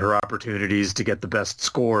maximizing her opportunities to get the best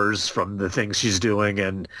scores from the things she's doing.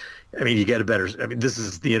 And I mean, you get a better, I mean, this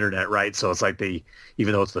is the internet, right? So it's like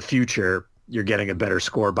even though it's the future, you're getting a better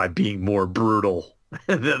score by being more brutal,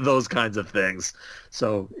 those kinds of things.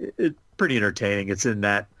 So it's pretty entertaining. It's in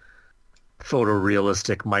that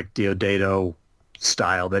photorealistic Mike Diodato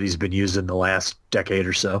style that he's been using the last decade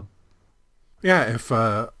or so. Yeah, if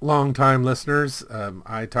long-time listeners,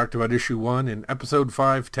 I talked about issue 1 in episode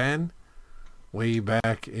 510 way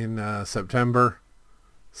back in September.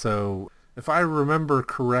 So if I remember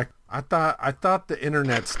correct, I thought the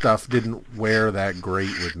internet stuff didn't wear that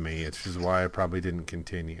great with me. It's just why I probably didn't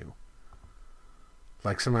continue.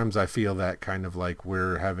 Like sometimes I feel that kind of like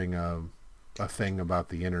we're having a thing about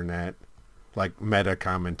the internet. Like meta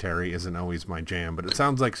commentary isn't always my jam, but it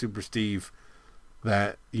sounds like Super Steve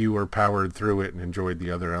that you were powered through it and enjoyed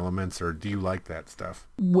the other elements, or do you like that stuff?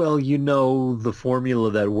 Well, the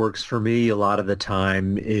formula that works for me a lot of the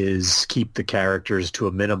time is keep the characters to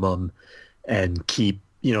a minimum and keep,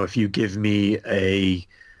 if you give me a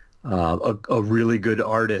really good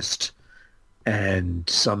artist and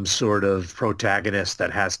some sort of protagonist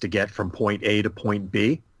that has to get from point A to point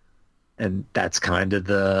B, and that's kind of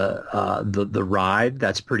the ride,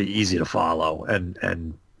 that's pretty easy to follow.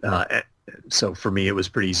 And so for me, it was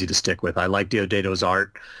pretty easy to stick with. I like Diodato's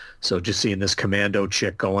art. So just seeing this commando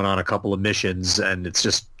chick going on a couple of missions, and it's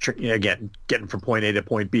just, again, getting from point A to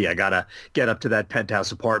point B. I got to get up to that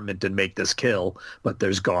penthouse apartment and make this kill, but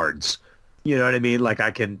there's guards. You know what I mean? Like I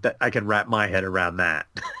can wrap my head around that.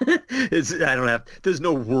 There's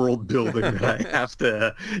no world building that I have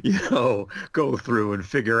to, go through and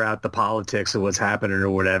figure out the politics of what's happening or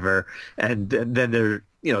whatever. And then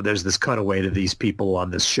there's this cutaway to these people on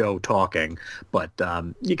this show talking, but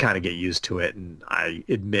you kind of get used to it. And I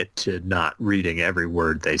admit to not reading every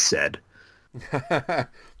word they said.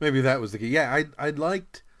 Maybe that was the key. Yeah, I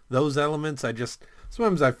liked those elements.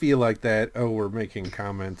 Sometimes I feel like that, we're making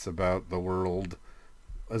comments about the world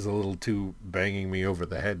is a little too banging me over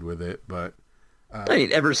the head with it, but... I mean,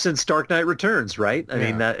 ever since Dark Knight Returns, right? I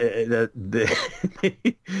mean, they've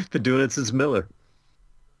been doing it since Miller.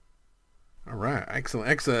 All right,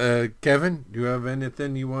 excellent. Kevin, do you have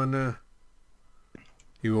anything you want to...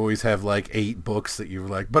 You always have like 8 books that you're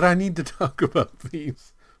like, but I need to talk about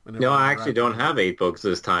these. No, I actually don't have 8 books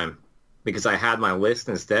this time. Because I had my list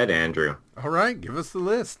instead, Andrew. All right, give us the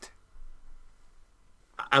list.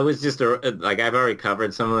 I was just, I've already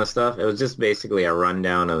covered some of the stuff. It was just basically a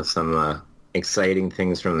rundown of some exciting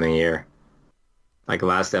things from the year. Like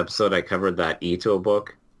last episode, I covered that Ito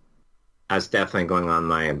book. That's definitely going on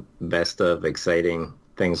my best of exciting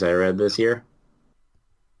things I read this year.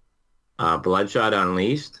 Bloodshot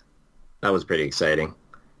Unleashed. That was pretty exciting.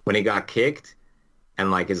 When he got kicked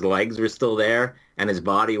and like his legs were still there, and his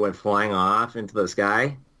body went flying off into the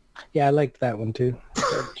sky. Yeah, I liked that one too.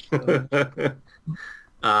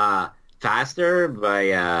 Faster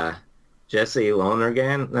by Jesse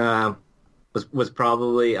Lonergan was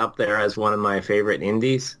probably up there as one of my favorite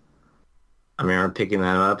indies. I remember picking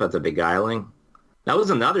that up at the Beguiling. That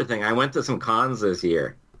was another thing. I went to some cons this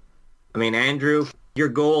year. I mean, Andrew, your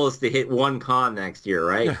goal is to hit one con next year,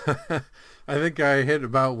 right? I think I hit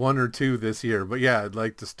about 1 or 2 this year, but yeah, I'd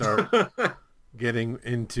like to start getting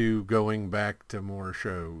into going back to more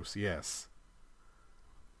shows. Yes.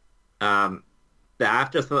 The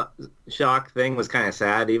Aftershock thing was kind of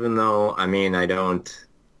sad, even though, I mean, I don't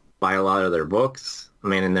buy a lot of their books. I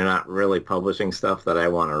mean, and they're not really publishing stuff that I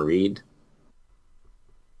want to read.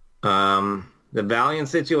 The Valiant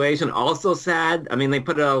situation, also sad. I mean, they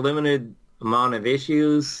put out a limited amount of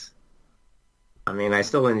issues. I mean, I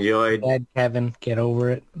still enjoyed... Bad Kevin, get over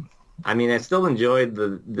it. I mean, I still enjoyed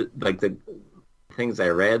the things I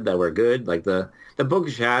read that were good. Like the Book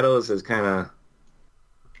of Shadows is kind of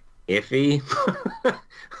iffy.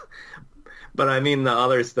 But I mean, the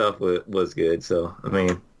other stuff was good. So, I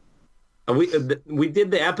mean, we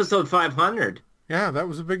did the episode 500. Yeah, that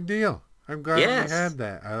was a big deal. I'm glad we had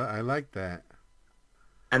that. I like that.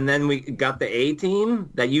 And then we got the A-Team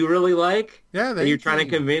that you really like. Yeah, that you're trying to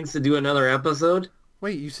convince to do another episode.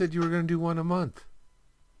 Wait, you said you were going to do one a month.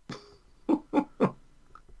 I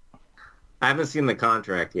haven't seen the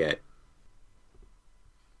contract yet.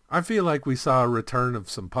 I feel like we saw a return of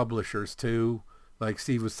some publishers too. Like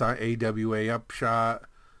Steve was saying, AWA Upshot.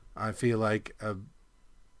 I feel like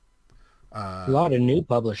A lot of new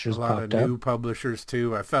publishers A lot popped of up. new publishers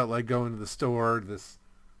too. I felt like going to the store.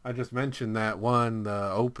 I just mentioned that one,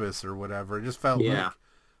 the Opus or whatever. It just felt Yeah.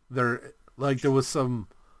 like there was some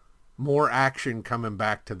more action coming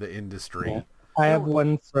back to the industry. Yeah. I have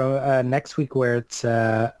one for next week where it's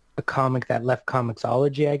a comic that left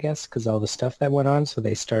Comixology, I guess, because all the stuff that went on. So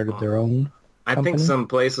they started their own. I think company? some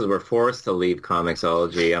places were forced to leave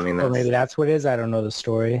Comixology. I mean, Or maybe that's that's what it is. I don't know the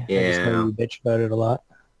story. I just know Yeah. you bitch about it a lot.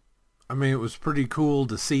 I mean, it was pretty cool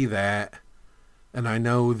to see that. And I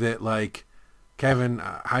know that, like, Kevin,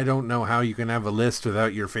 I don't know how you can have a list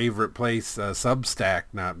without your favorite place, Substack,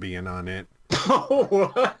 not being on it.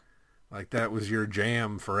 Like, that was your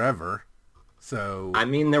jam forever. So, I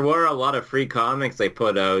mean, there were a lot of free comics they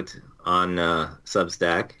put out on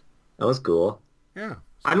Substack. That was cool. yeah.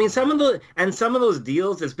 I mean, some of those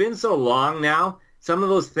deals, it's been so long now. Some of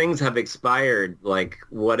those things have expired. Like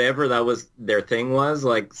whatever that was their thing was,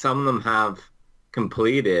 like some of them have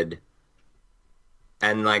completed.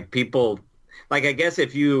 And like people, like I guess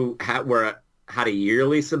if you had a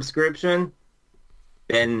yearly subscription,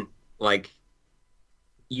 then like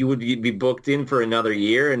you'd be booked in for another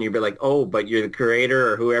year, and you'd be like, oh, but you're the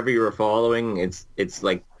creator or whoever you were following. It's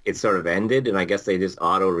like it sort of ended, and I guess they just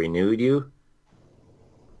auto renewed you.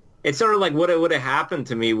 It's sort of like what would have happened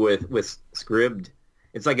to me with Scribd.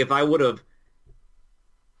 It's like if I would have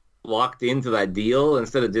locked into that deal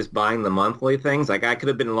instead of just buying the monthly things, like I could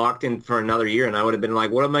have been locked in for another year, and I would have been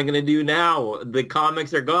like, what am I going to do now? The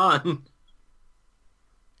comics are gone.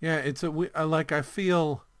 Yeah, I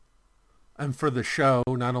feel, and for the show,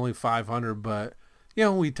 not only 500, but,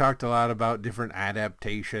 we talked a lot about different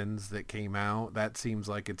adaptations that came out. That seems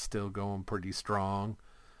like it's still going pretty strong.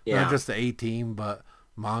 Yeah. Not just the A-Team, but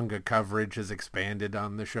manga coverage has expanded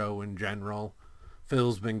on the show in general.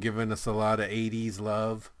 Phil's been giving us a lot of 80s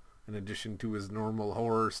love in addition to his normal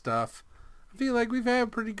horror stuff. I feel like we've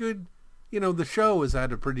had pretty good, the show has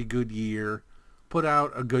had a pretty good year, put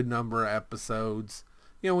out a good number of episodes.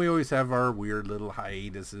 We always have our weird little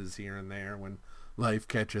hiatuses here and there when life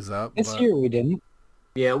catches up. This year we didn't.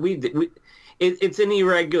 Yeah, it's an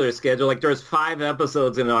irregular schedule. Like there's 5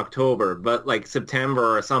 episodes in October, but like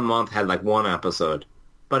September or some month had like 1 episode.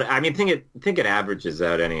 But I mean, think it averages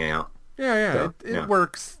out anyhow. Yeah, So, it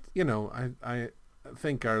works. I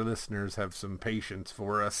think our listeners have some patience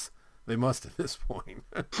for us. They must at this point.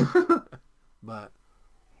 But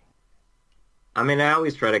I mean, I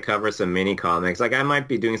always try to cover some mini comics. Like I might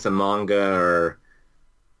be doing some manga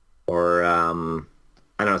or I don't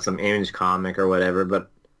know, some Image comic or whatever. But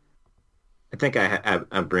I think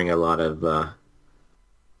I bring a lot of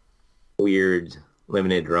weird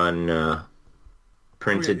limited run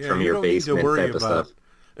printed from you your don't need to basement worry type of about stuff.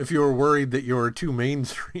 if you were worried that you're too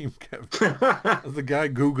mainstream, Kevin. As the guy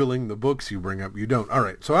Googling the books you bring up, you don't. All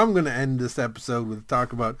right, so I'm going to end this episode with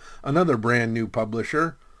talk about another brand new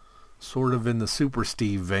publisher, sort of in the Super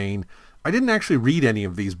Steve vein. I didn't actually read any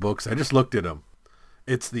of these books. I just looked at them.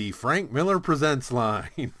 It's the Frank Miller Presents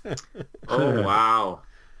line. Oh, wow.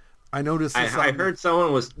 I noticed this I heard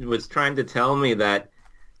someone was trying to tell me that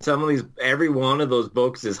some of these, every one of those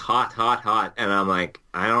books is hot, and I'm like,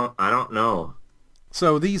 I don't know.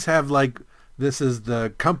 So these have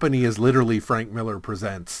the company is literally Frank Miller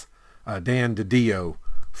Presents. Dan DiDio,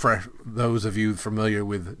 those of you familiar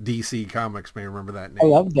with DC Comics may remember that name. I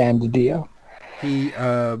love Dan DiDio.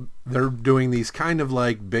 They're doing these kind of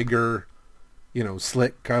like bigger,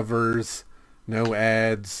 slick covers, no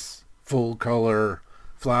ads, full color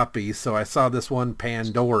floppies. So I saw this one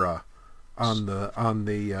Pandora on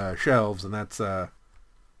the shelves, and that's let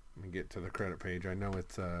me get to the credit page. I know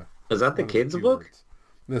it's Is that the kids' book?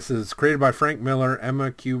 This is created by Frank Miller, Emma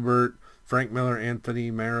Kubert, Frank Miller,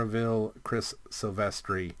 Anthony Maraville, Chris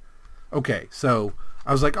Silvestri. Okay, so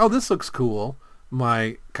I was like, oh, this looks cool.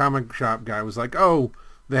 My comic shop guy was like, oh,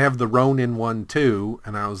 they have the Ronin one too,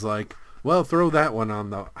 and I was like, well, throw that one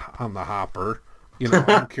on the hopper.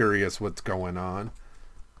 I'm curious what's going on.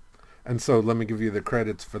 And so let me give you the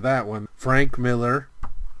credits for that one. Frank Miller,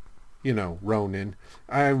 Ronin.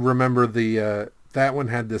 I remember that one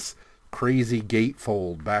had this crazy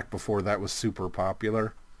gatefold back before that was super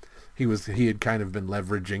popular. He had kind of been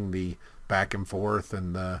leveraging the back and forth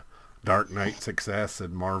and the Dark Knight success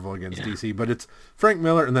and Marvel against DC. But it's Frank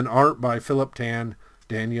Miller, and then art by Philip Tan,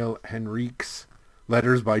 Daniel Henriques,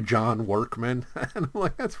 letters by John Workman. And I'm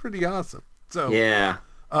like, that's pretty awesome. So Yeah.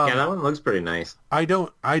 That one looks pretty nice. I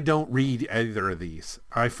don't read either of these.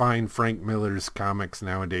 I find Frank Miller's comics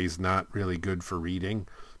nowadays not really good for reading,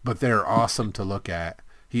 but they're awesome to look at.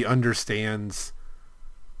 He understands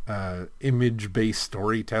image-based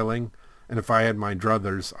storytelling, and if I had my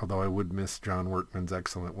druthers, although I would miss John Workman's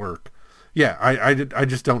excellent work, Yeah, I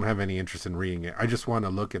just don't have any interest in reading it. I just want to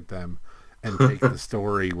look at them and take the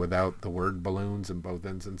story without the word balloons in both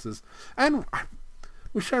instances. And I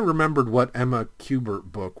wish I remembered what Emma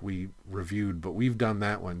Kubert book we reviewed, but we've done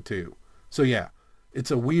that one too. So yeah,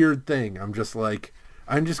 it's a weird thing. I'm just going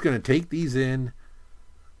to take these in.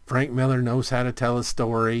 Frank Miller knows how to tell a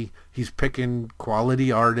story. He's picking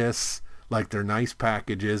quality artists, like they're nice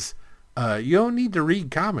packages. You don't need to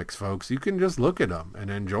read comics, folks. You can just look at them and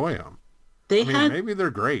enjoy them. Maybe they're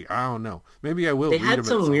great. I don't know. Maybe I will. They had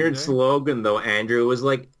some weird slogan though, Andrew. It was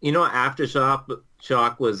like,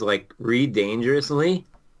 Aftershock was like read dangerously.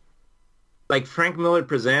 Like Frank Miller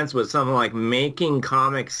Presents was something like making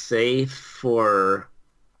comics safe for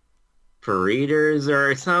readers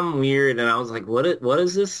or some weird. And I was like, what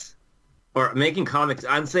is this? Or making comics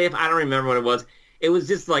unsafe? I don't remember what it was. It was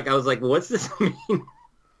just like, I was like, what's this mean?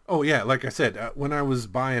 Oh yeah, like I said, when I was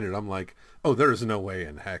buying it, I'm like, oh, there's no way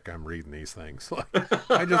in heck I'm reading these things.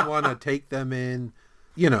 Like, I just want to take them in,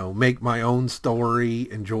 make my own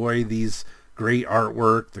story, enjoy these great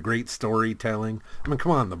artwork, the great storytelling. I mean,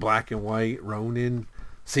 come on, the black and white Ronin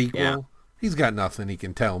sequel. Yeah. He's got nothing he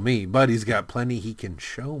can tell me, but he's got plenty he can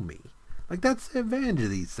show me. Like, that's the advantage of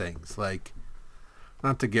these things. Like,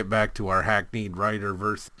 not to get back to our hackneyed writer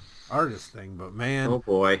versus artist thing, but man, oh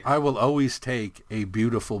boy, I will always take a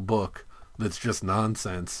beautiful book that's just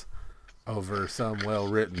nonsense over some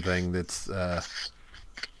well-written thing that's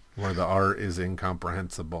where the art is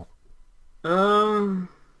incomprehensible.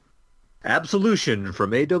 Absolution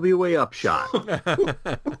from AWA Upshot.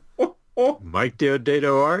 Mike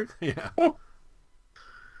Deodato art. Yeah.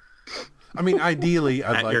 I mean, ideally,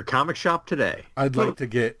 I'd like your comic shop today. I'd like to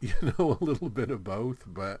get, a little bit of both,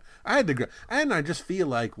 but I had to, and I just feel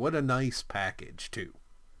like what a nice package too.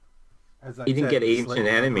 You didn't get Ancient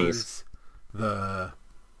Enemies. The,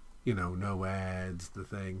 no ads, the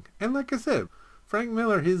thing. And like I said, Frank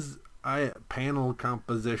Miller, his panel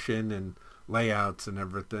composition and layouts and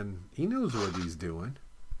everything, he knows what he's doing.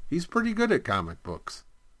 He's pretty good at comic books.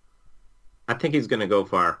 I think he's going to go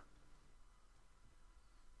far.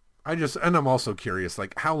 I'm also curious,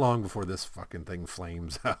 like, how long before this fucking thing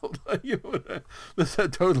flames out? This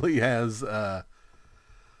totally has, well,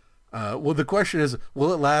 the question is,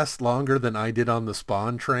 will it last longer than I did on the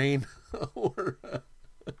Spawn train? Or,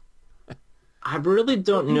 I really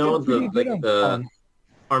don't know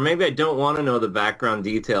or maybe I don't want to know the background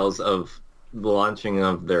details of the launching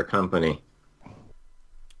of their company.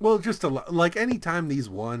 Well, just like anytime these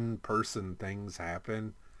one-person things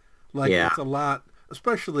happen, it's a lot.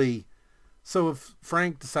 Especially, so if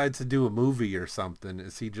Frank decides to do a movie or something,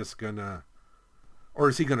 is he gonna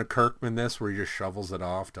Kirkman this where he just shovels it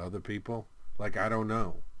off to other people? Like, I don't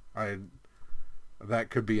know. That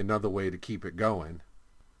could be another way to keep it going.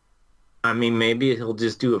 I mean, maybe he'll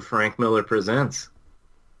just do a Frank Miller Presents.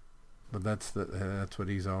 But that's what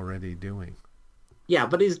he's already doing. Yeah,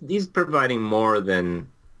 but he's providing more than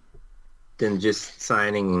just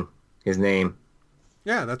signing his name.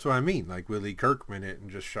 Yeah, that's what I mean. Like, will he Kirkman it and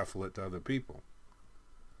just shuffle it to other people?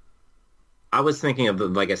 I was thinking of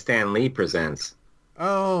like a Stan Lee Presents.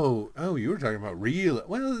 Oh, you were talking about real.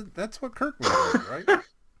 Well, that's what Kirkman does, right?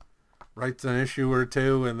 Writes an issue or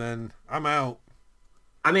two, and then I'm out.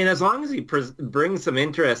 I mean, as long as he brings some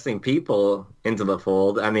interesting people into the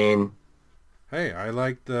fold, I mean... Hey, I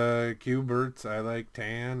liked Kuberts. I like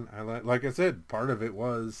Tan. Like I said, part of it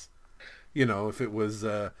was, if it was...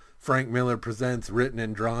 Frank Miller Presents written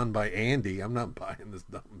and drawn by Andy, I'm not buying this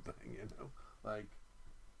dumb thing, Like,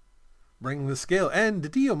 bring the skill. And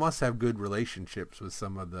DiDio must have good relationships with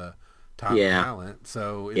some of the top talent,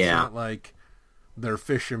 so it's not like they're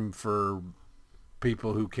fishing for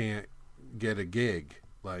people who can't get a gig.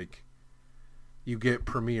 Like, you get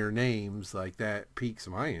premier names, like that piques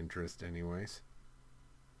my interest anyways.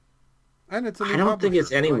 And it's I don't think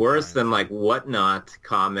it's any worse than like Whatnot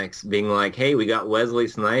Comics being like, hey, we got Wesley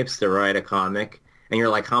Snipes to write a comic. And you're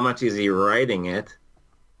like, how much is he writing it?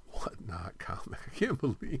 Whatnot Comic. I can't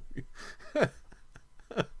believe you.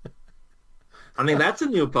 I mean, that's a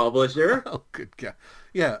new publisher. Oh, good God.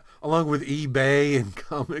 Yeah, along with eBay and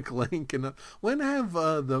Comic Link. And when have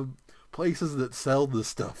the places that sell the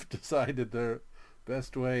stuff decided their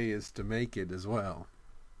best way is to make it as well?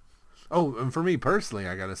 Oh, and for me personally,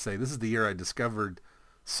 I got to say, this is the year I discovered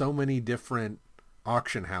so many different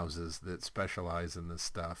auction houses that specialize in this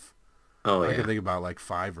stuff. Oh, I can think about like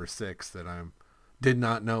 5 or 6 that did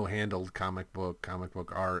not know handled comic book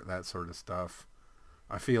art, that sort of stuff.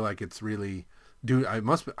 I feel like it's really, I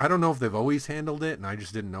don't know if they've always handled it and I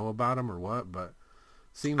just didn't know about them or what, but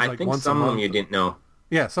seems like once some of them you didn't know.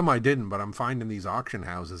 Yeah, some I didn't, but I'm finding these auction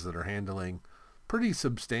houses that are handling pretty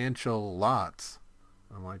substantial lots.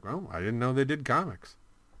 I'm like, well, I didn't know they did comics.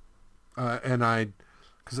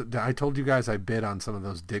 Because I told you guys I bid on some of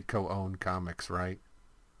those Ditko-owned comics, right?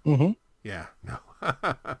 Mm-hmm. Yeah, no.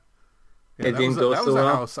 It didn't go that so was a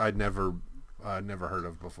well? house I'd never heard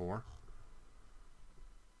of before.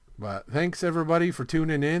 But thanks everybody for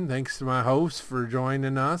tuning in. Thanks to my host for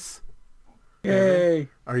joining us. Yay!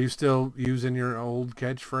 Are you still using your old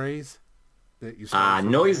catchphrase that you stole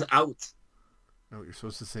from Noise me? out. No, you're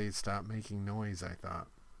supposed to say stop making noise, I thought.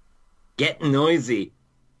 Get noisy.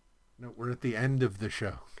 No, we're at the end of the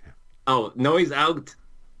show. Oh, noise out.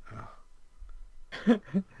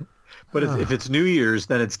 But if it's New Year's,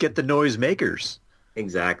 then it's get the noise makers.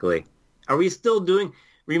 Exactly. Are we still doing...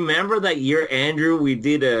 Remember that year, Andrew, we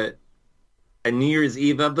did a New Year's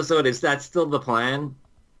Eve episode? Is that still the plan?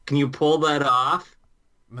 Can you pull that off?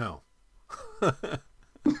 No.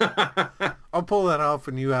 I'll pull that off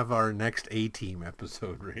when you have our next A-Team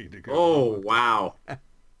episode ready to go. Oh, wow. All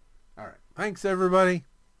right. Thanks, everybody.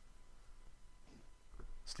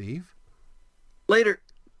 Steve? Later.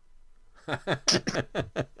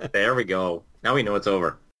 There we go. Now we know it's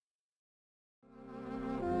over.